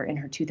Satter in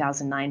her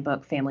 2009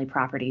 book, Family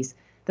Properties,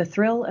 the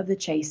thrill of the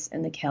chase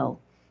and the kill.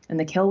 And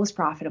the kill was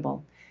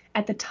profitable.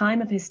 At the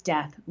time of his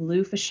death,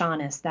 Lou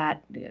Fashanis,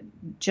 that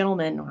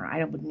gentleman, or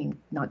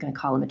not going to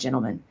call him a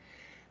gentleman,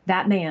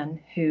 that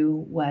man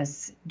who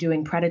was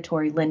doing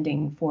predatory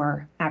lending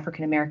for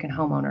African-American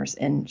homeowners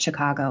in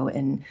Chicago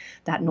in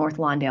that North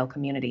Lawndale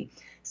community.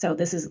 So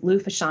this is Lou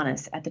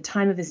Fashanis. At the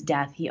time of his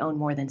death, he owned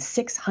more than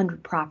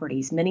 600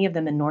 properties, many of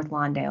them in North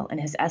Lawndale, and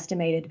his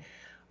estimated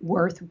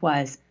worth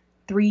was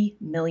 $3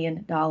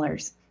 million.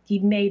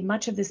 He'd made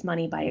much of this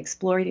money by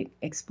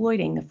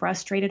exploiting the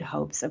frustrated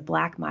hopes of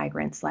Black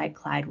migrants like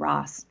Clyde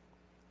Ross.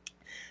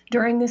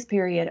 During this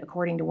period,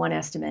 according to one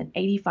estimate,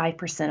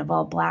 85% of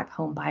all Black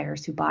home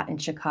buyers who bought in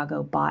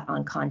Chicago bought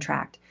on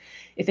contract.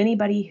 If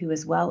anybody who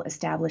is well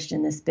established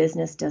in this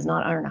business does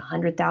not earn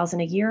 $100,000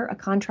 a year, a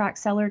contract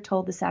seller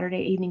told the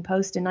Saturday Evening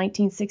Post in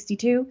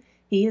 1962,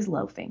 he is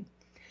loafing.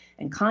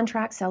 And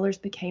contract sellers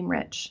became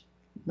rich.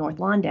 North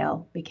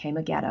Lawndale became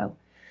a ghetto.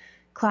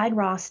 Clyde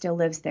Ross still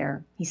lives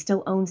there. He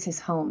still owns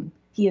his home.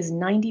 He is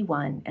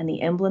 91, and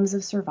the emblems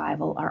of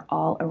survival are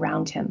all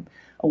around him.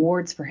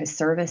 Awards for his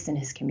service in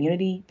his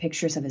community,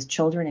 pictures of his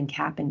children in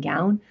cap and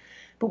gown.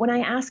 But when I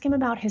asked him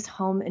about his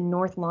home in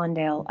North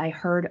Lawndale, I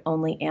heard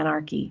only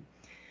anarchy.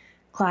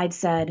 Clyde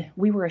said,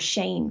 "We were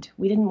ashamed.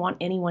 We didn't want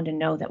anyone to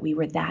know that we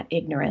were that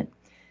ignorant."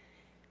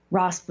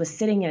 Ross was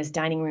sitting at his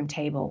dining room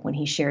table when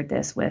he shared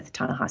this with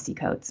Ta-Nehisi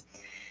Coates.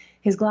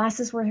 His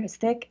glasses were as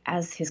thick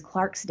as his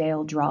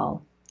Clarksdale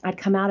drawl. I'd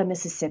come out of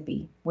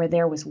Mississippi, where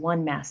there was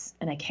one mess,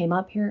 and I came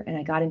up here and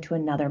I got into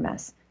another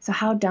mess. So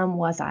how dumb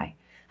was I?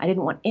 I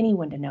didn't want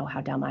anyone to know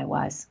how dumb I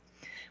was.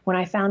 When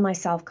I found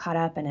myself caught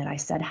up in it, I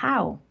said,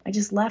 how? I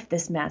just left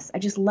this mess. I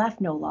just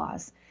left no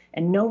laws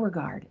and no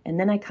regard. And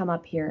then I come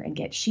up here and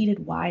get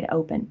sheeted wide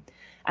open.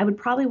 I would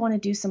probably want to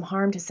do some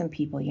harm to some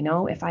people,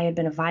 if I had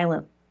been a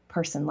violent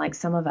person like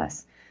some of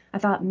us. I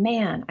thought,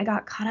 man, I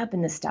got caught up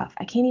in this stuff.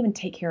 I can't even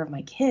take care of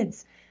my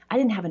kids. I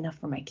didn't have enough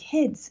for my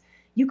kids.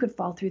 You could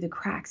fall through the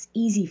cracks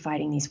easy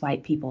fighting these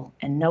white people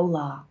and no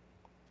law.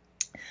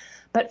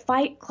 But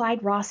fight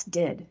Clyde Ross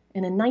did,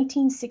 and in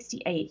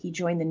 1968 he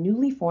joined the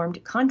newly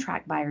formed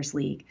Contract Buyers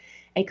League,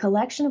 a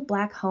collection of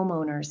Black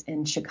homeowners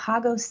in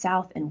Chicago's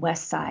South and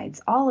West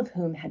Sides, all of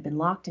whom had been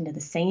locked into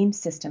the same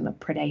system of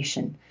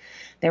predation.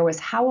 There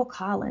was Howell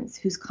Collins,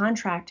 whose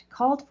contract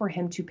called for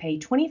him to pay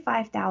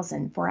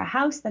 $25,000 for a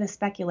house that a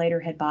speculator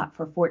had bought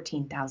for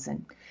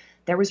 $14,000.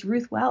 There was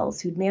Ruth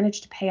Wells, who'd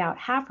managed to pay out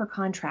half her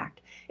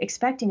contract,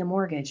 expecting a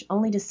mortgage,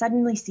 only to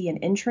suddenly see an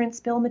insurance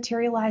bill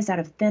materialize out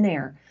of thin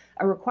air,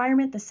 a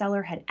requirement the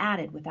seller had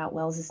added without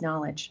Wells's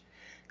knowledge.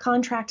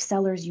 Contract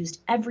sellers used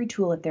every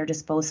tool at their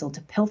disposal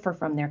to pilfer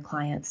from their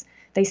clients.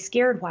 They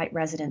scared white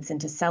residents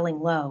into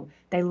selling low.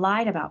 They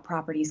lied about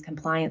property's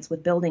compliance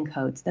with building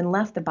codes, then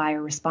left the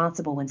buyer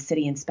responsible when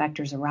city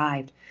inspectors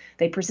arrived.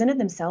 They presented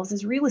themselves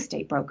as real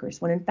estate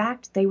brokers, when in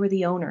fact they were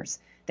the owners.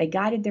 They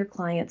guided their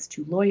clients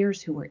to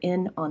lawyers who were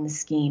in on the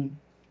scheme.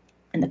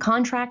 And the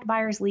Contract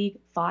Buyers League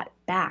fought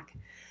back.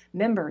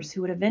 Members,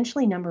 who would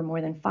eventually number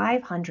more than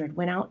 500,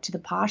 went out to the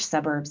posh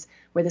suburbs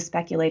where the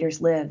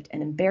speculators lived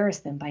and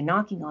embarrassed them by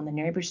knocking on the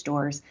neighbors'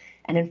 doors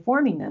and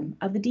informing them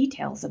of the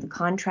details of the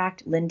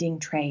contract lending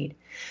trade.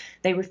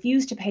 They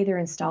refused to pay their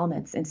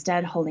installments,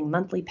 instead holding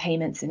monthly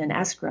payments in an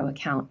escrow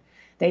account.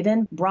 They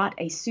then brought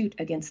a suit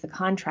against the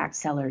contract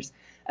sellers,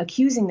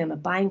 accusing them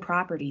of buying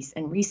properties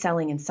and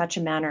reselling in such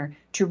a manner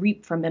to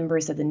reap from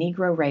members of the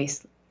Negro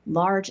race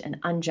large and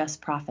unjust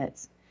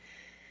profits.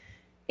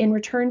 In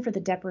return for the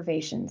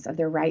deprivations of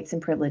their rights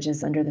and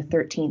privileges under the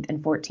 13th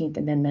and 14th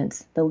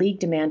Amendments, the League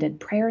demanded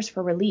prayers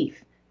for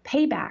relief,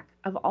 payback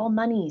of all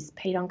monies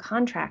paid on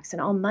contracts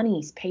and all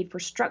monies paid for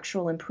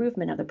structural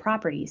improvement of the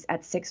properties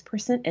at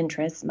 6%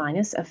 interest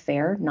minus a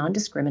fair,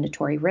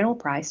 non-discriminatory rental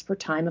price for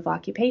time of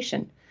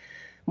occupation.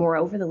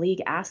 Moreover, the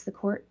League asked the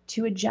court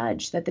to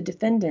adjudge that the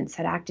defendants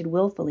had acted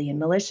willfully and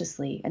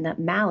maliciously, and that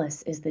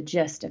malice is the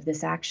gist of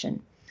this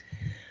action.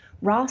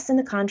 Ross and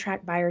the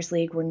Contract Buyers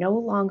League were no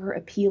longer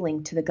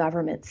appealing to the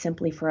government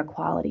simply for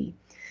equality.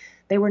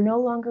 They were no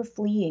longer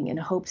fleeing in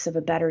hopes of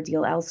a better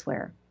deal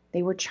elsewhere.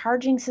 They were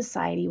charging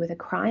society with a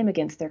crime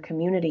against their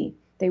community.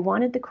 They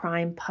wanted the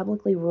crime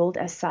publicly ruled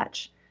as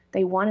such.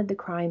 They wanted the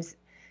crime's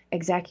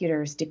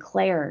executors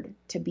declared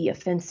to be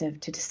offensive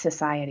to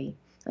society.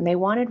 And they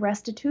wanted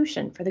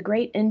restitution for the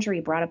great injury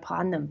brought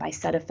upon them by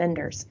said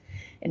offenders.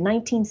 In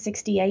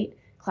 1968,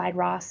 Clyde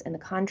Ross and the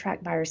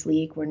Contract Buyers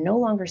League were no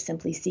longer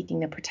simply seeking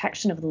the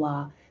protection of the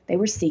law, they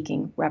were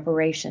seeking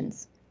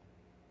reparations.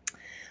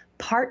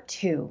 Part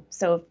 2.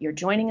 So if you're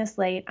joining us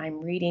late,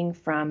 I'm reading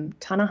from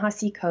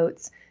Ta-Nehisi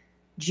Coates'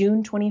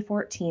 June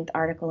 2014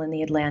 article in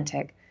The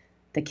Atlantic,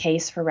 The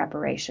Case for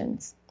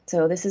Reparations.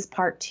 So this is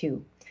part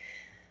 2.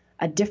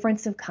 A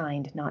difference of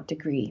kind, not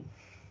degree.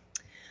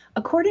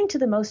 According to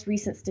the most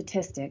recent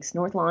statistics,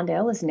 North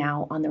Lawndale is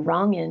now on the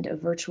wrong end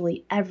of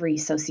virtually every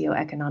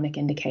socioeconomic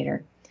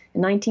indicator. In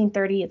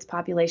 1930, its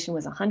population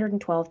was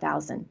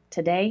 112,000.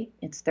 Today,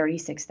 it's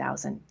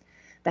 36,000.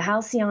 The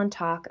halcyon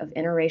talk of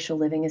interracial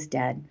living is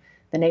dead.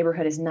 The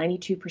neighborhood is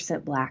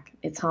 92% Black.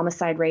 Its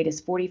homicide rate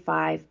is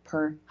 45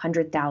 per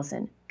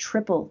 100,000,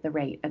 triple the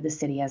rate of the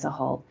city as a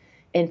whole.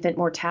 Infant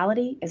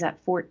mortality is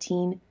at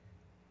 14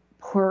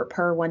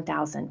 per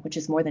 1,000, which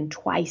is more than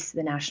twice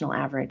the national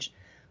average.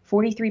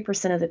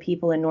 43% of the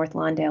people in North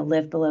Lawndale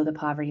live below the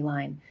poverty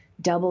line,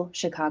 double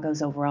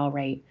Chicago's overall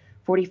rate.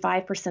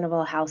 45% of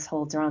all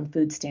households are on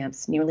food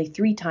stamps, nearly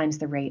 3 times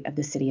the rate of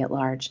the city at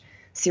large.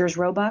 Sears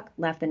Roebuck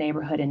left the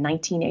neighborhood in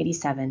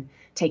 1987,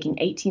 taking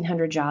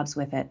 1,800 jobs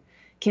with it.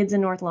 Kids in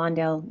North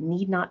Lawndale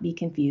need not be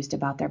confused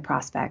about their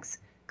prospects.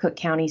 Cook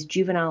County's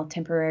Juvenile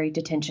Temporary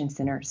Detention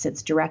Center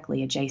sits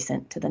directly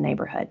adjacent to the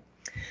neighborhood.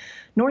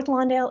 North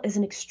Lawndale is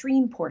an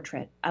extreme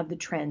portrait of the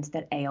trends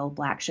that ail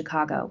Black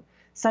Chicago.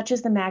 Such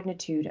is the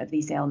magnitude of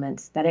these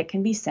ailments that it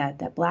can be said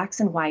that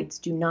blacks and whites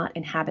do not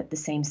inhabit the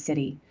same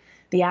city.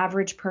 The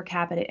average per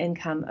capita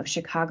income of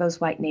Chicago's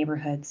white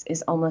neighborhoods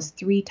is almost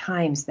 3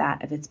 times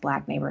that of its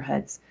black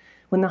neighborhoods.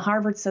 When the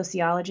Harvard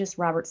sociologist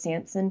Robert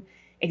Sampson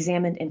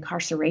examined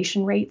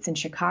incarceration rates in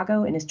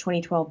Chicago in his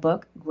 2012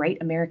 book,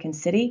 Great American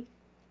City,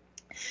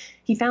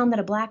 he found that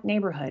a black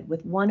neighborhood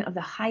with one of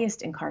the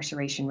highest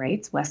incarceration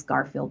rates, West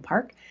Garfield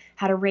Park,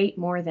 had a rate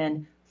more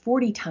than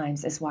 40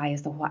 times as high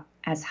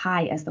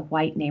as the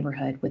white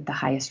neighborhood with the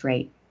highest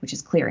rate, which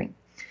is Clearing.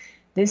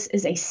 This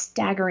is a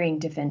staggering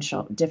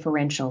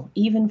differential,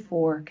 even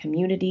for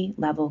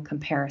community-level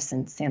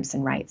comparisons,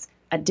 Sampson writes,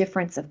 a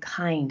difference of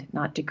kind,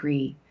 not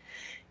degree.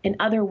 In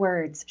other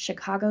words,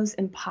 Chicago's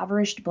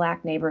impoverished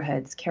black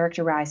neighborhoods,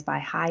 characterized by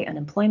high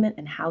unemployment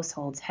and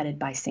households headed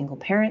by single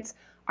parents,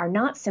 are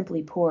not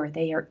simply poor,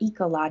 they are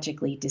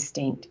ecologically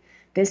distinct.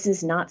 This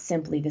is not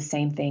simply the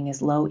same thing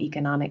as low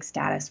economic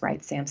status,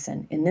 writes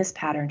Sampson. In this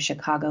pattern,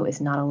 Chicago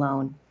is not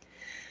alone.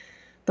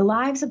 The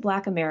lives of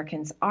Black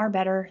Americans are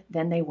better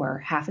than they were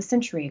half a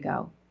century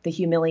ago. The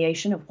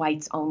humiliation of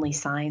whites-only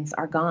signs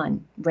are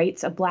gone.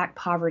 Rates of Black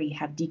poverty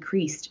have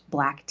decreased.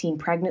 Black teen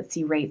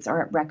pregnancy rates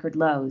are at record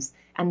lows,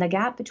 and the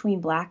gap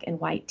between Black and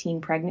white teen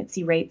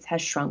pregnancy rates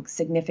has shrunk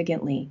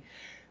significantly.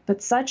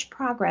 But such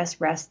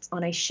progress rests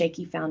on a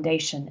shaky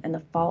foundation, and the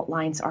fault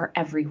lines are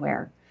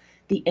everywhere.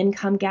 The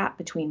income gap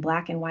between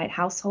Black and white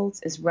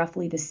households is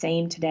roughly the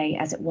same today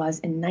as it was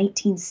in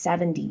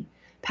 1970.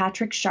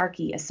 Patrick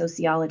Sharkey, a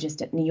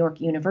sociologist at New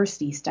York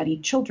University,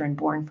 studied children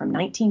born from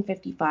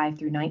 1955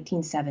 through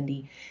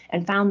 1970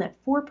 and found that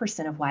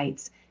 4% of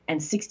whites and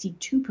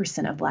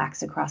 62% of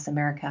Blacks across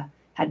America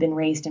had been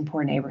raised in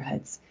poor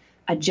neighborhoods.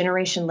 A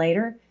generation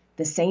later,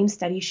 the same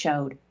study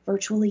showed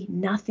virtually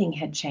nothing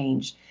had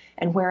changed,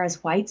 and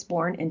whereas whites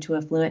born into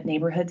affluent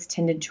neighborhoods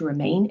tended to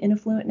remain in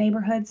affluent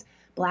neighborhoods,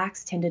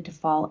 Blacks tended to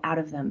fall out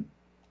of them.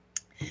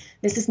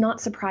 This is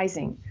not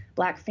surprising.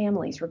 Black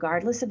families,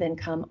 regardless of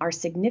income, are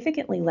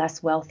significantly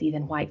less wealthy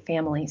than white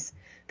families.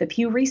 The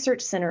Pew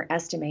Research Center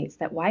estimates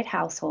that white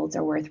households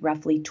are worth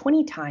roughly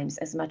 20 times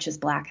as much as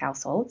Black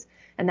households,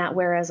 and that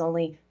whereas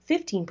only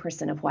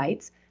 15% of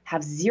whites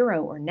have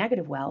zero or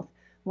negative wealth,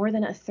 more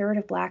than a third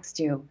of Blacks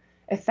do.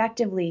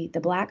 Effectively, the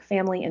Black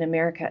family in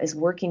America is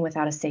working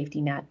without a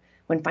safety net.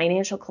 When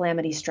financial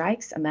calamity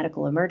strikes, a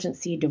medical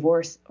emergency,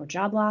 divorce, or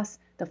job loss,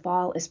 the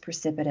fall is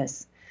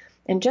precipitous.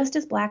 And just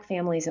as Black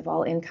families of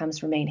all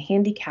incomes remain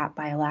handicapped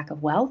by a lack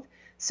of wealth,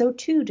 so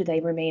too do they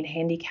remain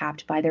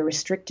handicapped by their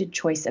restricted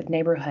choice of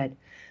neighborhood.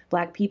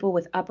 Black people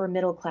with upper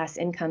middle class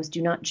incomes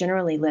do not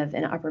generally live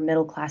in upper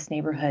middle class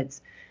neighborhoods.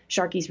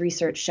 Sharkey's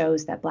research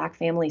shows that Black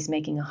families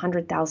making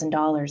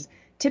 $100,000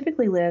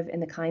 typically live in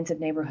the kinds of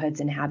neighborhoods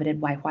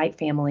inhabited by white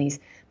families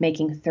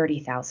making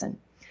 $30,000.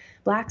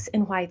 Blacks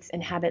and whites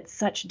inhabit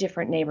such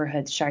different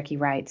neighborhoods, Sharkey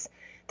writes,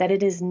 that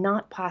it is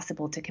not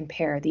possible to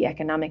compare the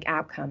economic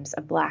outcomes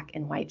of Black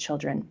and white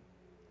children.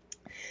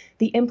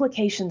 The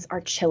implications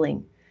are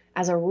chilling.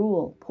 As a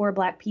rule, poor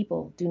Black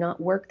people do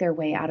not work their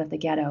way out of the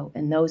ghetto,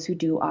 and those who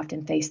do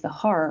often face the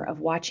horror of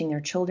watching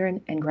their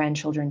children and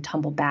grandchildren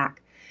tumble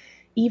back.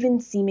 Even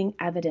seeming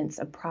evidence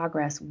of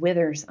progress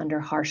withers under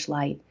harsh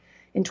light.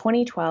 In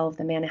 2012,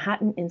 the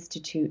Manhattan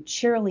Institute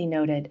cheerily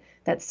noted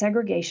that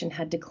segregation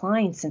had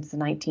declined since the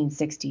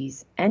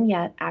 1960s, and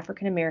yet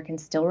African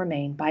Americans still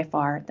remain by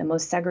far the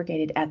most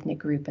segregated ethnic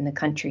group in the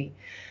country.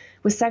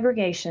 With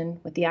segregation,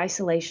 with the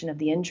isolation of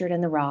the injured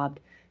and the robbed,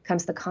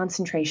 comes the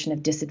concentration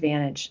of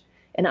disadvantage.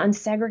 An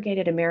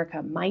unsegregated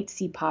America might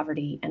see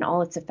poverty and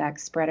all its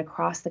effects spread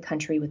across the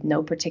country with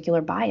no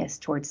particular bias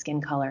towards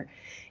skin color.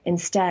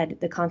 Instead,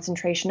 the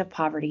concentration of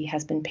poverty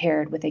has been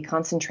paired with a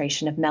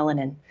concentration of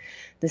melanin.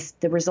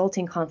 The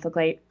resulting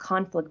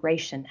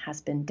conflagration has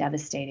been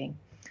devastating.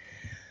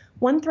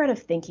 One thread of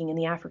thinking in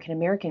the African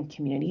American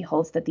community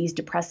holds that these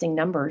depressing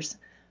numbers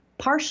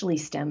partially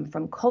stem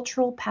from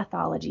cultural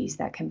pathologies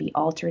that can be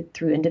altered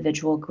through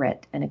individual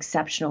grit and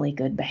exceptionally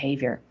good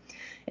behavior.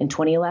 In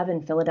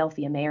 2011,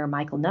 Philadelphia Mayor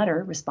Michael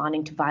Nutter,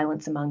 responding to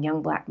violence among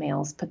young Black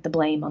males, put the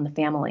blame on the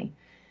family.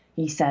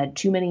 He said,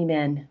 "Too many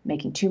men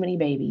making too many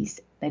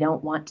babies they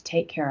don't want to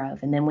take care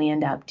of, and then we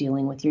end up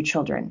dealing with your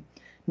children."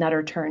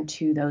 Nutter turned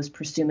to those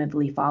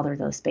presumably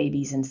fatherless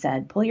babies and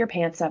said, "Pull your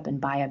pants up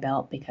and buy a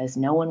belt because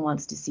no one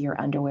wants to see your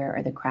underwear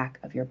or the crack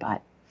of your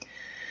butt."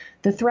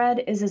 The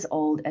thread is as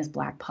old as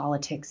Black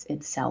politics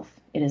itself.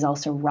 It is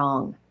also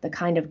wrong. The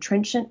kind of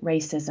trenchant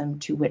racism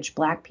to which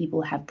Black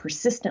people have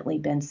persistently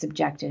been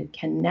subjected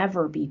can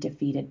never be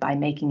defeated by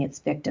making its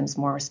victims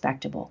more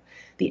respectable.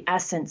 The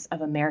essence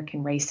of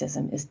American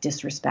racism is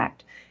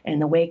disrespect, and in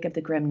the wake of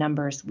the grim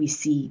numbers, we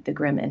see the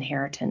grim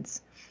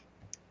inheritance.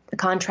 The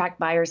Contract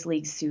Buyers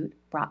League suit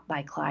brought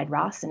by Clyde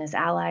Ross and his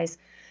allies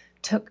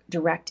took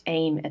direct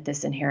aim at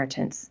this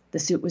inheritance. The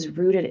suit was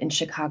rooted in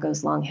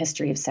Chicago's long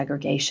history of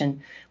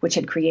segregation, which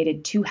had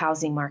created two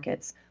housing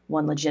markets,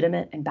 one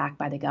legitimate and backed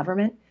by the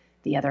government,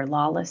 the other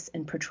lawless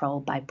and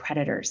patrolled by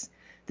predators.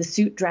 The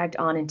suit dragged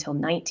on until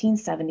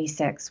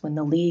 1976 when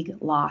the League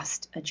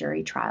lost a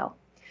jury trial.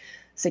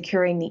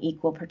 Securing the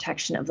equal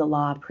protection of the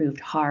law proved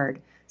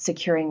hard.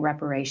 Securing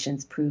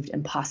reparations proved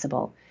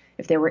impossible.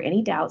 If there were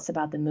any doubts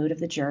about the mood of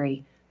the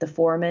jury, the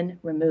foreman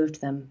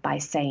removed them by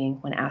saying,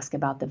 when asked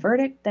about the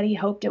verdict, that he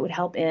hoped it would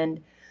help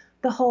end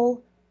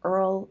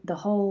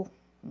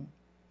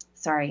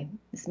sorry,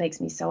 this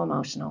makes me so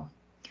emotional.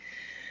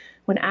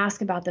 When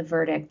asked about the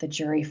verdict, the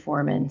jury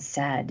foreman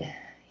said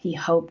he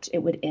hoped it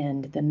would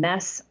end the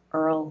mess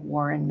Earl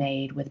Warren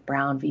made with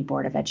Brown v.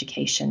 Board of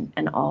Education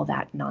and all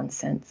that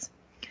nonsense.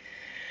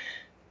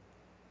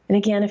 And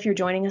again, if you're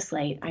joining us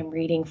late, I'm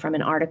reading from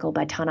an article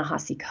by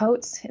Ta-Nehisi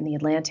Coates in The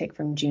Atlantic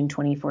from June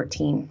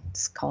 2014.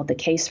 It's called The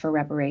Case for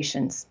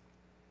Reparations.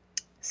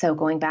 So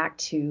going back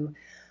to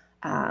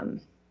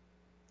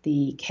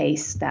the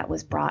case that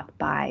was brought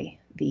by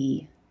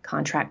the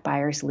Contract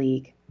Buyers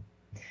League,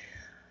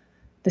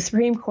 the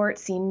Supreme Court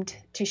seemed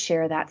to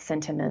share that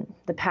sentiment.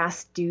 The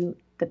past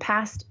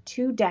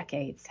 2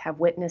 decades have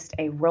witnessed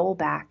a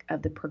rollback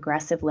of the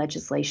progressive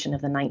legislation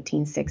of the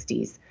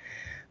 1960s.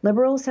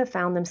 Liberals have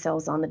found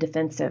themselves on the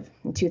defensive.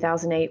 In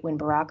 2008, when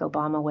Barack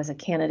Obama was a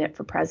candidate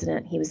for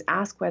president, he was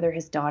asked whether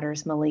his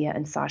daughters, Malia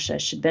and Sasha,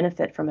 should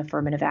benefit from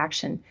affirmative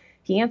action.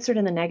 He answered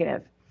in the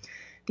negative.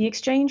 The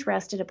exchange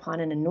rested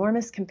upon an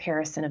enormous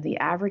comparison of the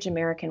average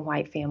American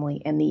white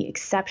family and the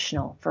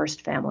exceptional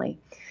first family.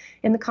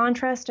 In the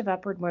contrast of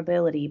upward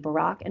mobility,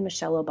 Barack and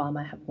Michelle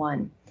Obama have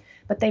won.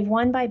 But they've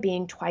won by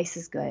being twice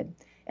as good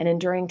and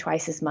enduring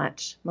twice as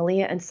much.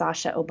 Malia and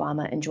Sasha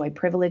Obama enjoy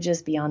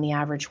privileges beyond the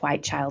average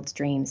white child's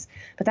dreams.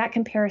 But that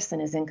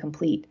comparison is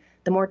incomplete.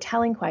 The more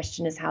telling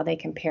question is how they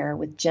compare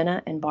with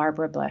Jenna and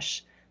Barbara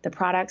Bush, the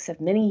products of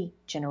many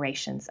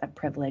generations of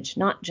privilege,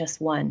 not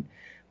just one.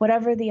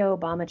 Whatever the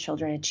Obama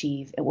children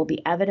achieve, it will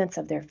be evidence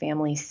of their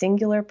family's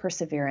singular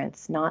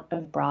perseverance, not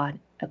of broad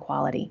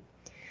equality.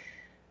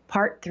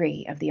 Part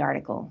 3 of the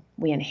article,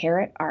 We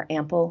Inherit Our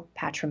Ample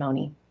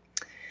Patrimony.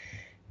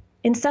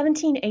 In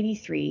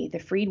 1783, the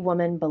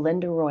freedwoman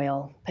Belinda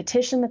Royal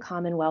petitioned the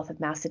Commonwealth of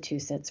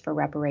Massachusetts for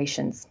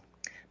reparations.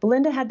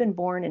 Belinda had been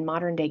born in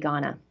modern-day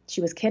Ghana. She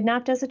was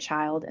kidnapped as a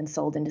child and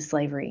sold into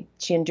slavery.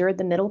 She endured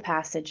the Middle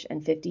Passage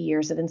and 50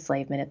 years of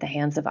enslavement at the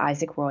hands of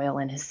Isaac Royal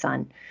and his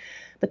son.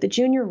 But the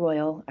junior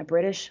Royal, a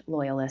British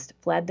loyalist,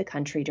 fled the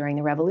country during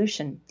the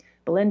Revolution.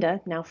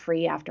 Belinda, now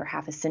free after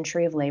half a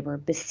century of labor,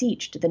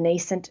 beseeched the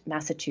nascent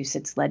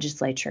Massachusetts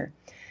legislature.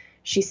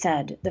 She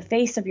said, "The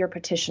face of your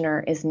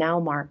petitioner is now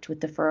marked with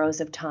the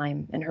furrows of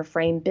time, and her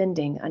frame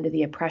bending under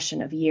the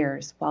oppression of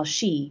years, while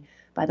she,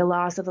 by the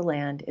laws of the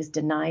land, is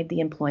denied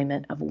the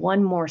employment of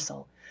one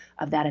morsel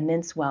of that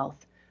immense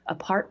wealth, a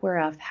part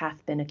whereof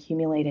hath been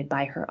accumulated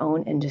by her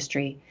own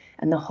industry,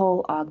 and the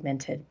whole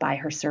augmented by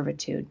her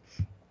servitude.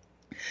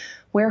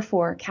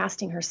 Wherefore,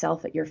 casting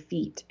herself at your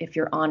feet, if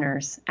your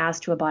honors, as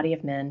to a body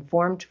of men,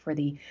 formed for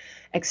the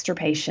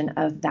extirpation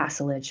of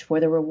vassalage, for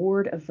the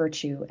reward of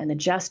virtue, and the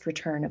just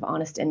return of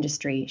honest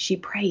industry, she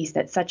prays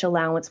that such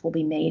allowance will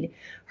be made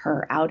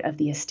her out of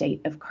the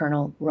estate of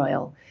Colonel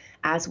Royal,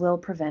 as will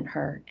prevent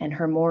her and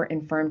her more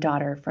infirm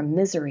daughter from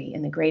misery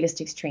in the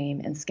greatest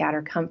extreme, and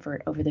scatter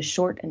comfort over the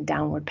short and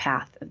downward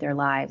path of their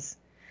lives."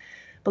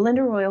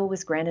 Belinda Royal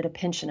was granted a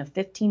pension of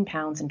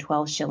 £15 and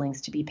 12 shillings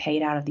to be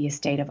paid out of the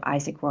estate of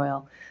Isaac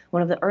Royal,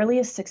 one of the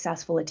earliest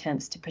successful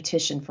attempts to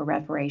petition for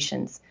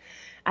reparations.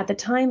 At the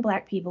time,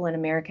 Black people in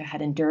America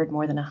had endured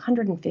more than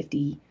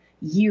 150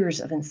 years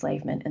of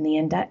enslavement, and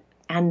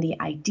the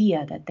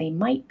idea that they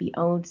might be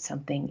owed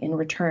something in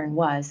return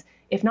was,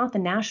 if not the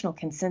national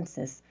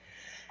consensus,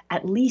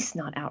 at least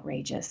not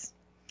outrageous.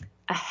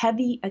 A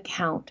heavy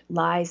account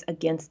lies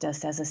against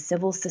us as a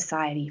civil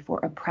society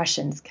for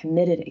oppressions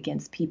committed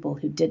against people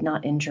who did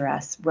not injure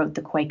us, wrote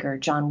the Quaker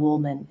John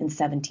Woolman in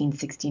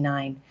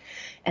 1769,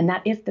 and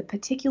that if the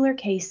particular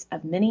case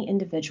of many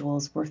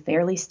individuals were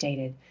fairly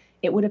stated,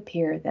 it would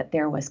appear that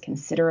there was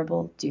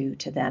considerable due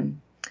to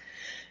them.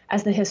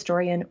 As the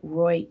historian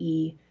Roy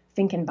E.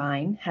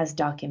 Finkenbein has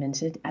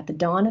documented, at the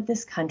dawn of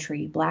this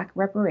country, Black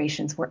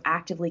reparations were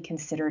actively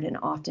considered and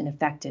often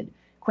effected.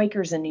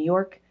 Quakers in New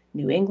York,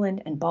 New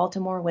England, and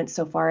Baltimore went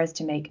so far as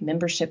to make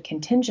membership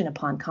contingent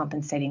upon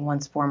compensating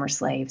one's former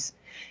slaves.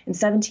 In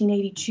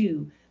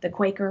 1782, the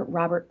Quaker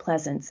Robert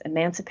Pleasants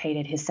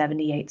emancipated his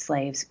 78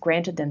 slaves,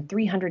 granted them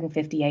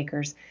 350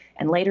 acres,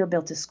 and later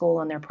built a school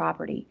on their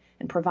property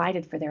and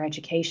provided for their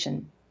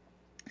education.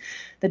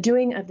 The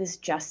doing of this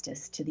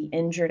justice to the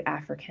injured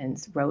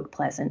Africans, wrote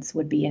Pleasants,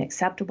 would be an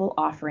acceptable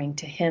offering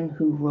to him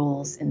who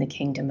rules in the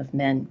kingdom of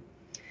men.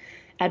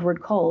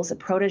 Edward Coles, a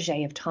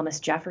protege of Thomas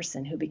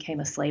Jefferson, who became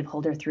a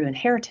slaveholder through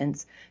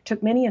inheritance,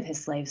 took many of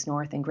his slaves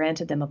north and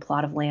granted them a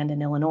plot of land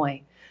in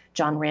Illinois.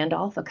 John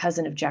Randolph, a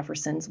cousin of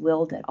Jefferson's,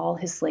 willed that all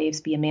his slaves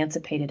be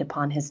emancipated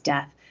upon his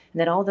death, and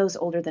that all those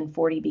older than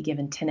 40 be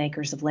given 10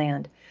 acres of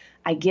land.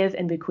 "I give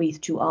and bequeath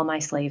to all my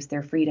slaves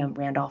their freedom,"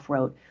 Randolph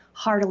wrote,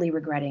 heartily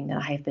regretting that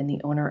I have been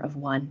the owner of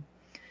one.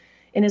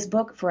 In his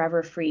book,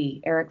 Forever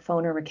Free, Eric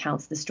Foner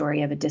recounts the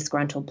story of a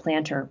disgruntled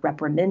planter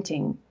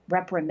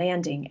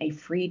reprimanding a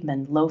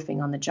freedman loafing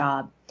on the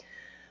job.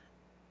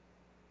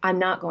 I'm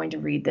not going to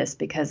read this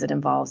because it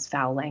involves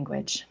foul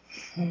language.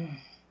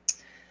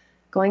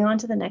 Going on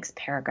to the next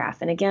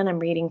paragraph, and again, I'm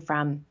reading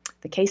from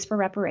The Case for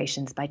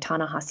Reparations by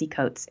Ta-Nehisi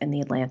Coates in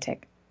The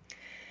Atlantic.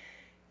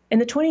 In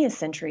the 20th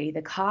century,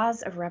 the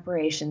cause of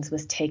reparations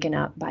was taken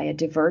up by a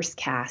diverse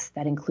cast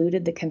that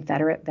included the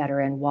Confederate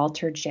veteran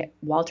Walter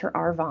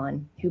R.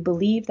 Vaughan, who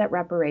believed that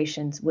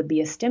reparations would be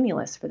a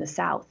stimulus for the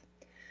South.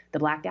 The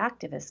Black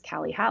activist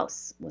Callie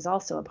House was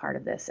also a part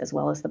of this, as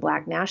well as the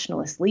Black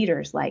nationalist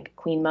leaders like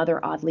Queen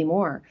Mother Audley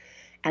Moore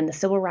and the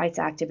civil rights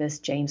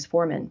activist James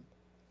Forman.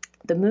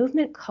 The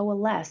movement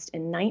coalesced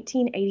in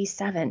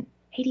 1987,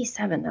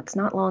 that's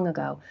not long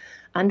ago,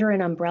 under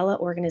an umbrella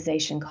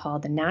organization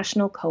called the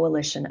National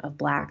Coalition of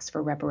Blacks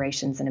for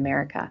Reparations in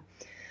America.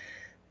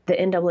 The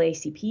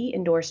NAACP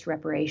endorsed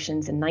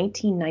reparations in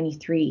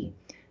 1993.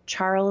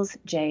 Charles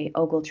J.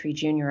 Ogletree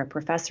Jr., a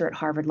professor at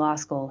Harvard Law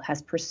School,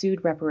 has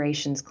pursued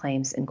reparations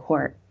claims in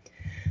court.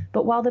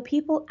 But while the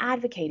people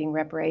advocating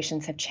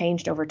reparations have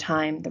changed over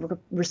time, the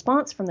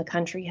response from the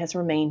country has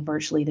remained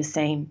virtually the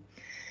same.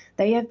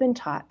 They have been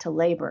taught to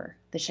labor,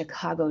 the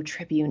Chicago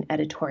Tribune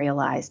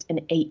editorialized in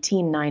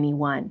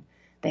 1891.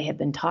 They have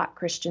been taught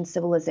Christian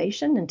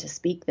civilization and to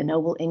speak the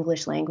noble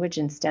English language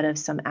instead of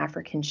some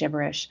African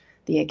gibberish.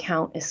 The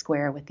account is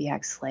square with the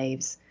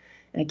ex-slaves.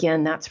 And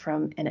again, that's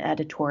from an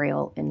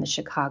editorial in the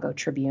Chicago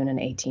Tribune in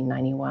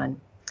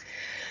 1891.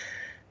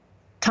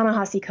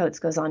 Ta-Nehisi Coates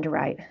goes on to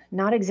write,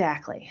 not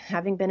exactly.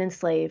 Having been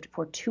enslaved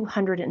for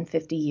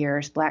 250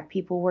 years, Black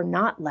people were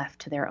not left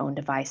to their own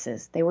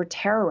devices. They were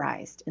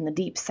terrorized. In the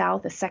Deep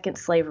South, a second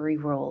slavery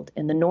ruled.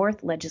 In the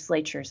North,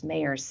 legislatures,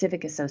 mayors,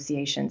 civic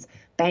associations,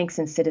 banks,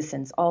 and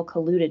citizens all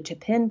colluded to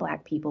pin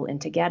Black people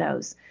into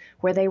ghettos,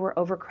 where they were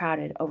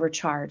overcrowded,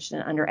 overcharged,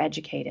 and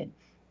undereducated.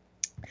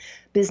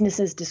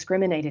 Businesses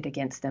discriminated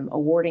against them,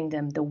 awarding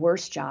them the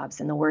worst jobs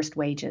and the worst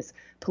wages.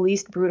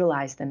 Police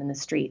brutalized them in the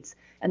streets.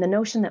 And the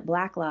notion that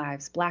Black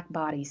lives, Black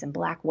bodies, and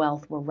Black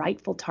wealth were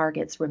rightful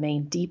targets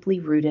remained deeply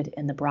rooted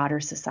in the broader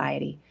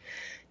society.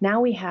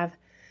 Now we have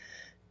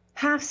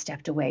half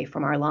stepped away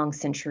from our long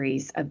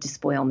centuries of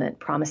despoilment,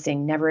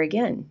 promising never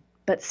again,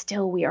 but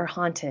still we are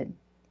haunted.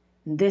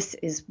 This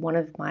is one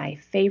of my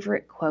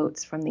favorite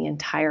quotes from the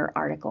entire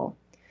article.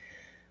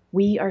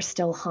 We are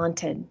still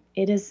haunted.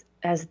 It is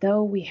as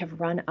though we have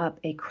run up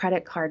a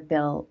credit card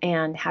bill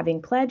and,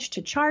 having pledged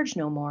to charge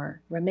no more,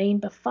 remain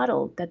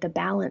befuddled that the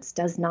balance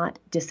does not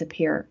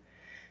disappear.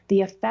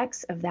 The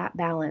effects of that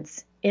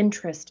balance,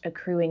 interest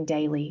accruing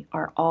daily,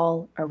 are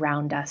all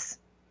around us.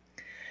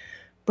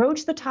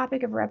 Broach the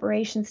topic of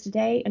reparations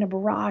today, and a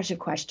barrage of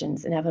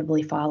questions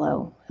inevitably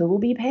follow. Who will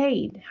be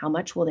paid? How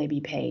much will they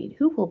be paid?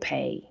 Who will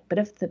pay? But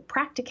if the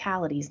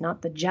practicalities,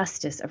 not the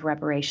justice of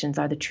reparations,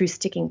 are the true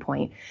sticking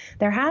point,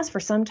 there has for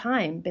some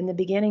time been the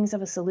beginnings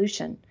of a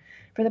solution.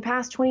 For the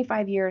past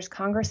 25 years,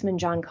 Congressman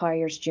John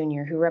Conyers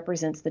Jr., who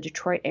represents the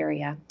Detroit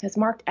area, has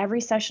marked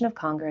every session of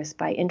Congress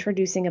by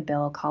introducing a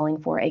bill calling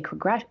for a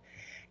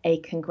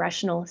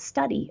congressional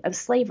study of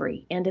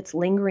slavery and its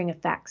lingering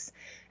effects,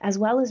 as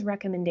well as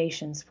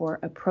recommendations for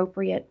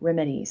appropriate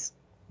remedies.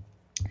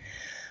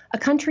 A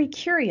country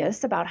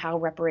curious about how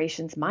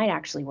reparations might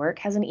actually work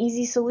has an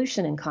easy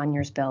solution in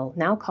Conyers' bill,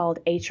 now called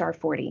H.R.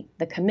 40,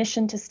 the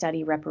Commission to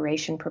Study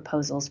Reparation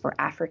Proposals for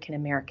African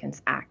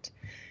Americans Act.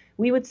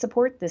 We would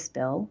support this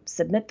bill,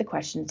 submit the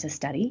question to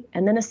study,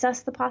 and then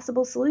assess the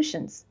possible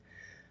solutions.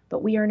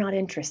 But we are not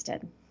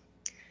interested.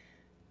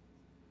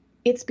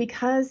 It's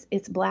because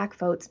it's Black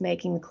folks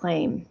making the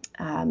claim.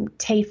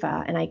 Nkechi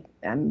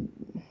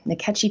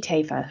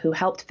Taifa, who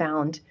helped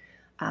found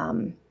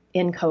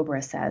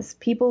NCOBRA, says,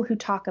 people who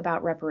talk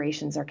about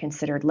reparations are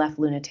considered left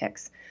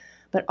lunatics.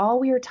 But all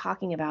we are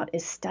talking about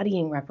is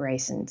studying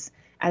reparations.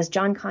 As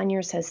John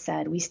Conyers has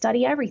said, we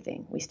study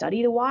everything. We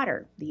study the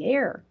water, the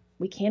air.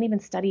 We can't even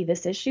study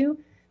this issue.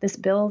 This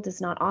bill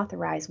does not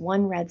authorize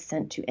 1 red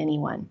cent to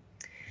anyone.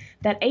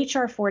 That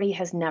H.R. 40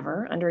 has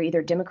never, under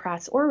either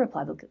Democrats or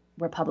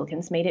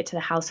Republicans, made it to the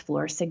House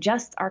floor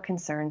suggests our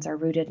concerns are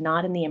rooted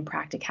not in the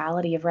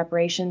impracticality of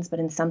reparations, but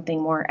in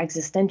something more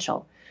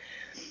existential.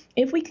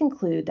 If we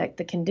conclude that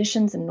the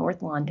conditions in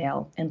North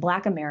Lawndale and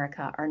Black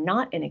America are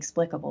not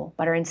inexplicable,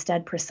 but are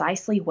instead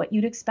precisely what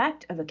you'd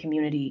expect of a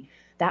community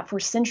that for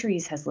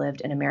centuries has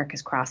lived in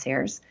America's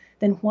crosshairs,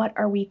 then what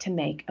are we to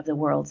make of the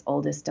world's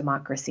oldest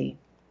democracy?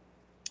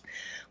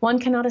 One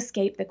cannot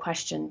escape the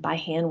question by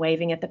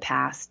hand-waving at the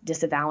past,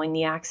 disavowing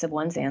the acts of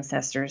one's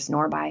ancestors,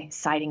 nor by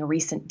citing a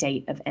recent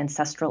date of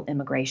ancestral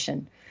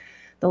immigration.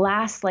 The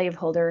last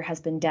slaveholder has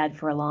been dead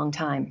for a long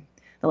time.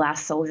 The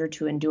last soldier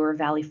to endure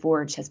Valley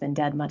Forge has been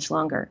dead much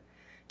longer.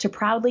 To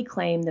proudly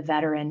claim the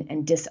veteran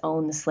and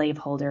disown the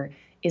slaveholder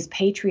is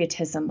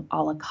patriotism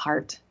a la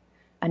carte.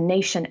 A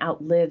nation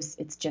outlives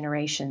its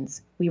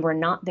generations. We were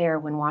not there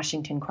when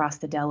Washington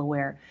crossed the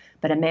Delaware,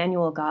 but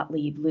Emmanuel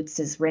Gottlieb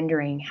Lutz's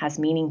rendering has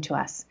meaning to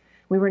us.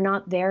 We were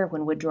not there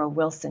when Woodrow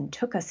Wilson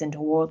took us into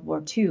World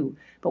War II,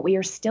 but we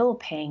are still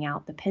paying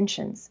out the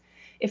pensions.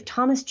 If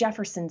Thomas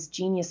Jefferson's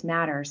genius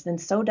matters, then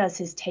so does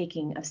his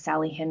taking of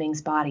Sally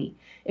Hemings' body.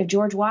 If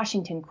George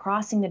Washington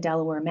crossing the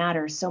Delaware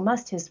matters, so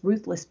must his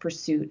ruthless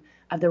pursuit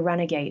of the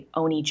renegade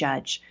Oney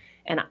Judge.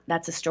 And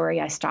that's a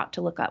story I stopped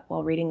to look up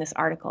while reading this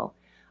article.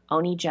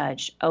 Oney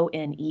Judge,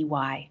 Oney,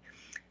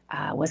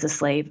 was a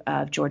slave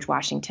of George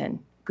Washington.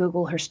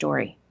 Google her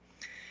story.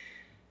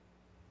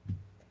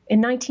 In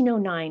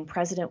 1909,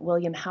 President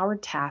William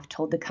Howard Taft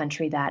told the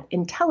country that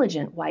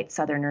intelligent white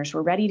Southerners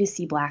were ready to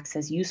see blacks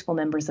as useful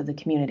members of the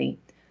community.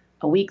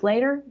 A week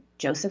later,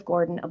 Joseph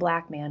Gordon, a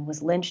black man,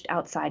 was lynched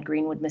outside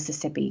Greenwood,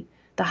 Mississippi.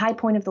 The high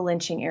point of the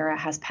lynching era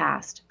has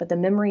passed, but the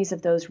memories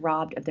of those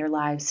robbed of their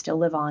lives still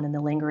live on in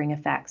the lingering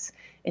effects.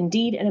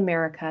 Indeed, in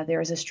America, there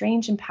is a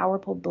strange and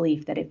powerful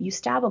belief that if you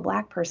stab a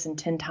black person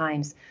 10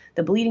 times,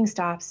 the bleeding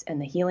stops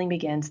and the healing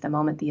begins the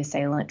moment the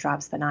assailant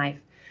drops the knife.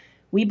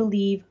 We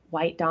believe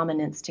white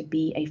dominance to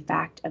be a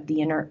fact of the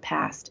inert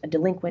past, a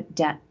delinquent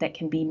debt that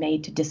can be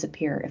made to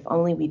disappear if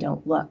only we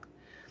don't look.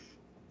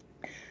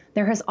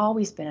 There has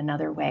always been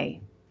another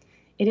way.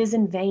 It is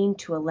in vain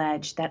to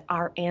allege that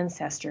our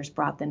ancestors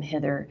brought them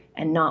hither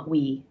and not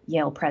we,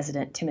 Yale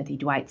President Timothy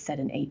Dwight said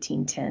in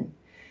 1810.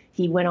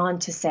 He went on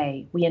to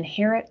say, we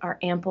inherit our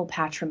ample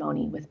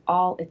patrimony with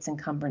all its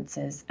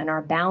encumbrances and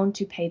are bound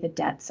to pay the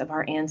debts of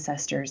our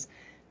ancestors.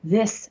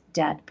 This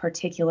debt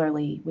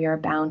particularly we are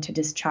bound to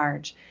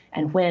discharge,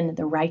 and when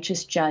the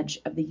righteous judge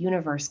of the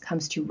universe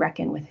comes to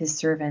reckon with his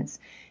servants,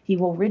 he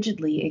will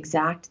rigidly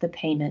exact the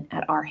payment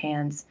at our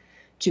hands.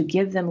 To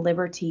give them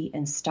liberty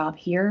and stop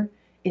here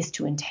is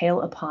to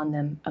entail upon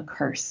them a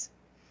curse.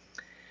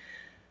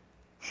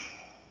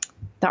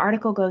 The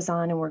article goes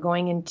on, and we're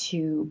going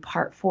into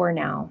part 4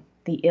 now,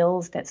 the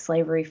ills that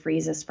slavery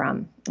frees us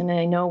from. And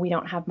I know we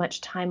don't have much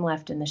time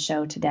left in the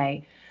show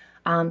today,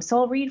 so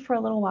I'll read for a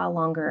little while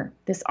longer.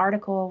 This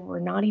article, we're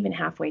not even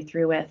halfway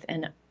through it,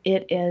 and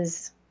it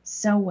is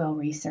so well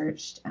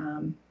researched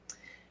and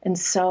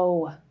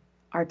so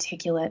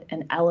articulate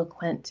and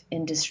eloquent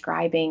in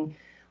describing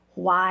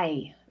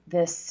why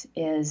this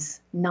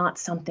is not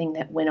something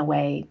that went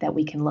away, that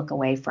we can look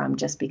away from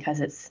just because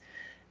it's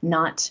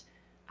not,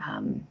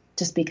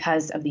 just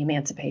because of the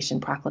Emancipation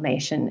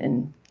Proclamation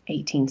in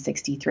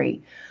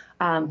 1863.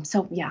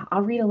 So yeah,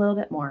 I'll read a little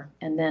bit more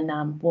and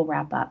then we'll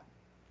wrap up.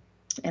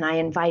 And I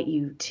invite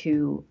you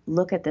to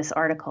look at this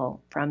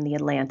article from The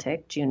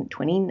Atlantic, June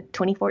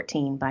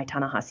 2014 by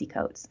Ta-Nehisi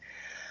Coates.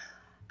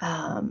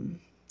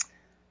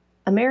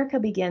 America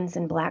begins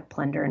in black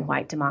plunder and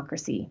white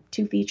democracy,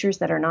 two features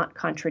that are not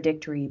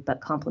contradictory but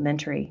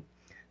complementary.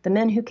 The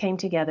men who came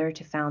together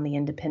to found the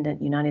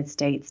independent United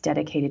States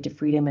dedicated to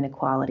freedom and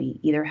equality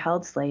either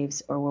held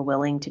slaves or were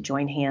willing to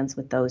join hands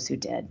with those who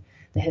did.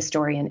 The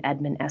historian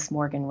Edmund S.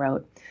 Morgan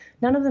wrote,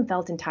 "None of them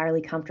felt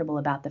entirely comfortable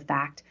about the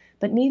fact,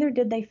 but neither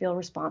did they feel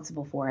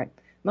responsible for it.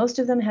 Most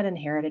of them had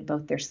inherited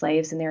both their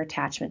slaves and their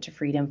attachment to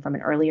freedom from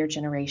an earlier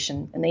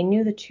generation, and they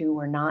knew the two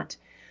were not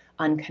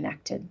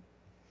unconnected."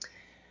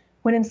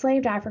 When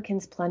enslaved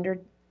Africans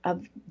plundered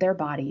of their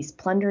bodies,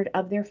 plundered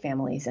of their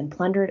families, and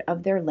plundered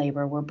of their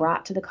labor were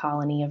brought to the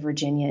colony of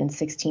Virginia in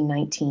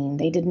 1619,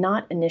 they did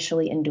not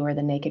initially endure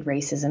the naked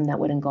racism that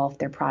would engulf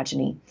their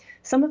progeny.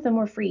 Some of them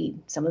were freed,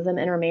 some of them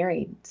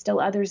intermarried, still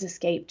others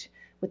escaped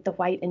with the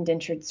white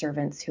indentured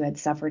servants who had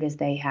suffered as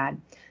they had.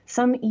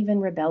 Some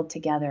even rebelled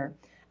together,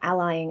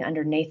 allying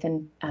under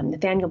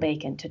Nathaniel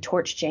Bacon to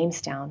torch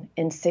Jamestown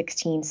in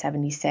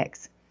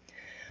 1676.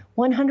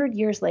 100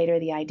 years later,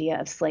 the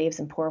idea of slaves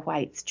and poor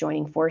whites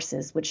joining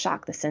forces would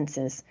shock the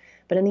senses.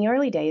 But in the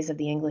early days of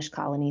the English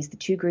colonies, the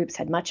two groups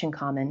had much in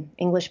common.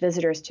 English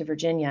visitors to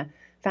Virginia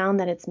found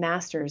that its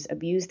masters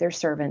abused their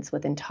servants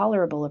with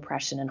intolerable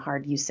oppression and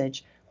hard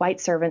usage.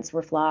 White servants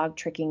were flogged,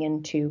 tricked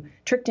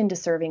into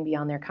serving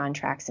beyond their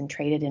contracts, and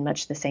traded in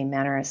much the same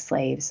manner as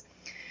slaves.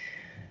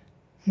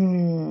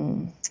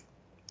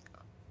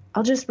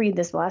 I'll just read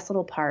this last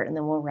little part and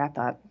then we'll wrap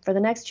up. For the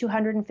next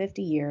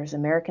 250 years,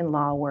 American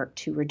law worked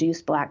to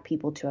reduce black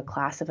people to a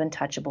class of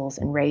untouchables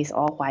and raise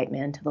all white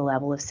men to the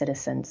level of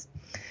citizens.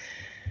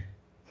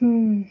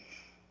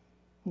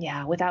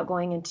 Yeah, without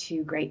going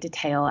into great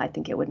detail, I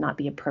think it would not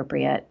be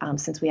appropriate,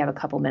 since we have a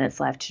couple minutes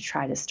left, to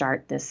try to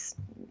start this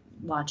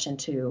launch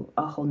into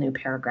a whole new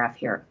paragraph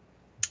here.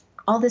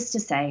 All this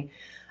to say,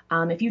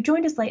 if you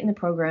joined us late in the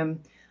program,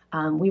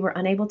 we were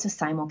unable to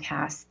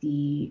simulcast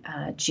the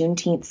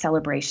Juneteenth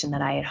celebration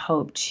that I had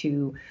hoped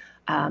to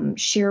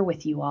share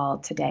with you all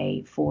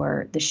today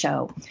for the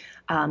show.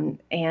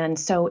 And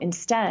so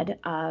instead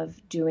of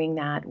doing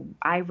that,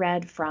 I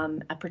read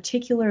from a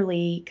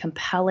particularly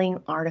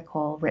compelling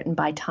article written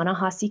by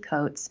Ta-Nehisi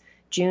Coates,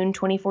 June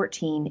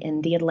 2014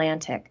 in The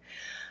Atlantic.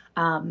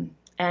 And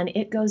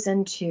it goes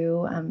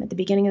into, at the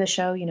beginning of the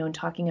show, and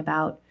talking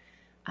about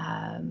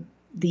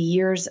the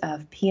years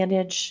of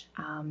peonage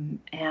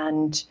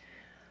and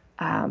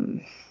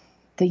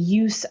the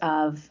use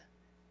of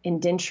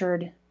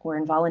indentured or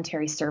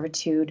involuntary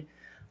servitude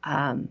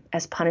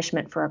as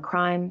punishment for a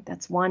crime.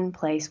 That's one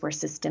place where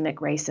systemic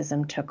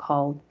racism took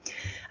hold.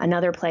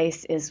 Another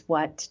place is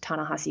what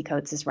Ta-Nehisi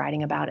Coates is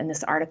writing about in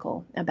this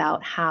article,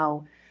 about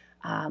how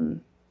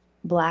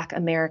Black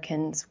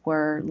Americans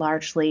were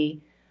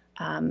largely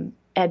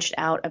edged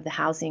out of the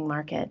housing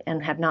market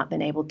and have not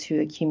been able to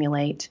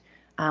accumulate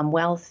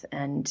wealth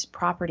and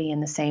property in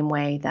the same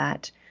way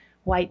that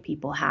white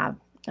people have.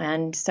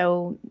 And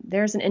so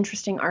there's an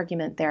interesting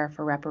argument there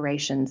for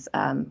reparations,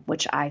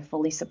 which I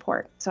fully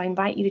support. So I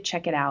invite you to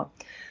check it out.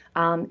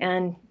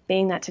 And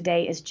being that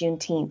today is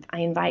Juneteenth, I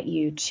invite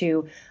you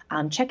to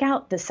check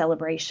out the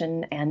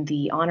celebration and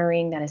the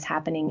honoring that is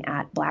happening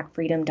at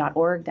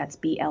blackfreedom.org. That's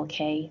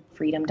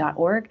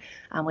blkfreedom.org,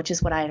 which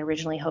is what I had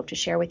originally hoped to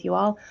share with you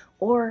all.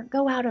 Or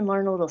go out and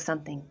learn a little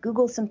something.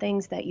 Google some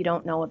things that you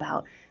don't know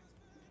about.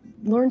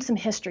 Learn some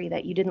history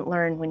that you didn't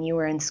learn when you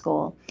were in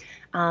school.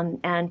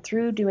 And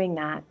through doing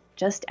that,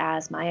 just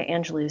as Maya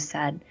Angelou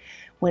said,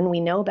 when we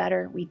know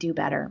better, we do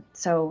better.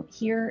 So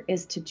here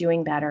is to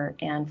doing better.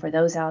 And for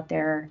those out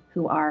there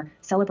who are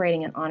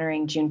celebrating and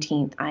honoring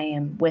Juneteenth, I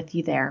am with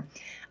you there.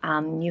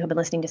 You have been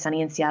listening to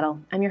Sunny in Seattle.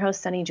 I'm your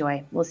host, Sunny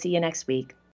Joy. We'll see you next week.